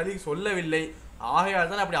புத்திசாலி சொல்லவில்லை.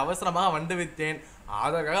 ஆகையால் தான் அப்படி அவசரமாக வந்துவிட்டேன்.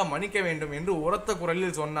 அதற்காக மன்னிக்க வேண்டும் என்று உரத்த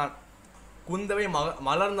குரலில் சொன்னான். குந்தவை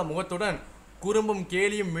மலர்ந்த முகத்துடன் குறும்பும்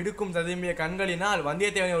கேலியும் மிடுக்கும் ததும்பிய கண்களினால்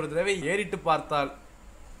வந்தியத்தேவனை ஒரு தடவை ஏறிட்டு பார்த்தாள்.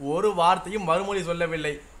 ஒரு வார்த்தையும் மறுமொழி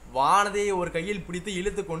சொல்லவில்லை. வானதியை ஒரு கையில் பிடித்து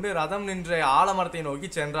இழுத்து கொண்டு ரதம் நின்ற ஆலமரத்தை நோக்கி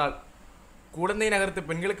சென்றாள். குழந்தை நகரத்து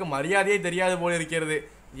பெண்களுக்கு மரியாதையே தெரியாது போல் இருக்கிறது.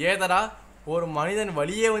 ஏதரா, ஒரு மனிதன்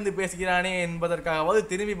வழியே வந்து பேசுகிறானே என்பதற்காகவாது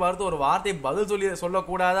திரும்பி பார்த்து ஒரு வார்த்தை பதில்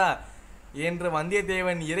சொல்லக்கூடாதா என்று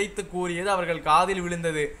வந்தியத்தேவன் இறைத்து கூறியது அவர்கள் காதில்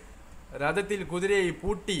விழுந்தது. ரதத்தில் குதிரையை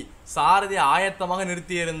பூட்டி சாரதி ஆயத்தமாக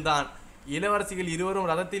நிறுத்தியிருந்தான். இளவரசிகள் இருவரும்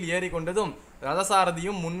ரதத்தில் ஏறிக்கொண்டதும்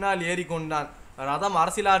ரதசாரதியும் முன்னால் ஏறிக்கொண்டான். ரதம்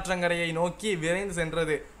அரசியலாற்றங்கரையை நோக்கி விரைந்து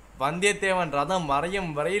சென்றது. வந்தியத்தேவன் ரதம் மறையும்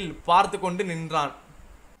வரையில் பார்த்து கொண்டு நின்றான்.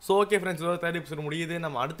 ஸோ ஓகே ஃப்ரெண்ட்ஸ், இதோட தேர்ட் எபிசோட் முடியுது.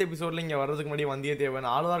 நம்ம அடுத்த எபிசோடில் இங்கே வர்றதுக்கு முன்னாடி வந்தியத்தேவன்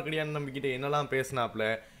ஆழ்வார்க்கடியான் நம்பிக்கிட்ட என்னெல்லாம் பேசினாப்ல,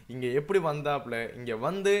 இங்கே எப்படி வந்தாப்ல, இங்கே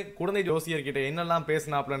வந்து குழந்தை ஜோசியர்கிட்ட என்னெல்லாம்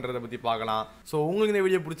பேசினாப்லன்றதை பற்றி பார்க்கலாம். ஸோ உங்களுக்கு இந்த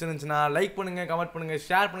வீடியோ பிடிச்சிருந்துச்சுன்னா லைக் பண்ணுங்கள், கமெண்ட் பண்ணுங்கள்,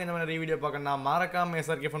 ஷேர் பண்ணுங்கள். இந்த மாதிரி நிறைய வீடியோ பார்க்கணும்னா மறக்காம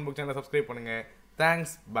SRK Fun Book சேனலை சப்ஸ்கிரைப் பண்ணுங்கள்.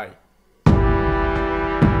 Thanks, by.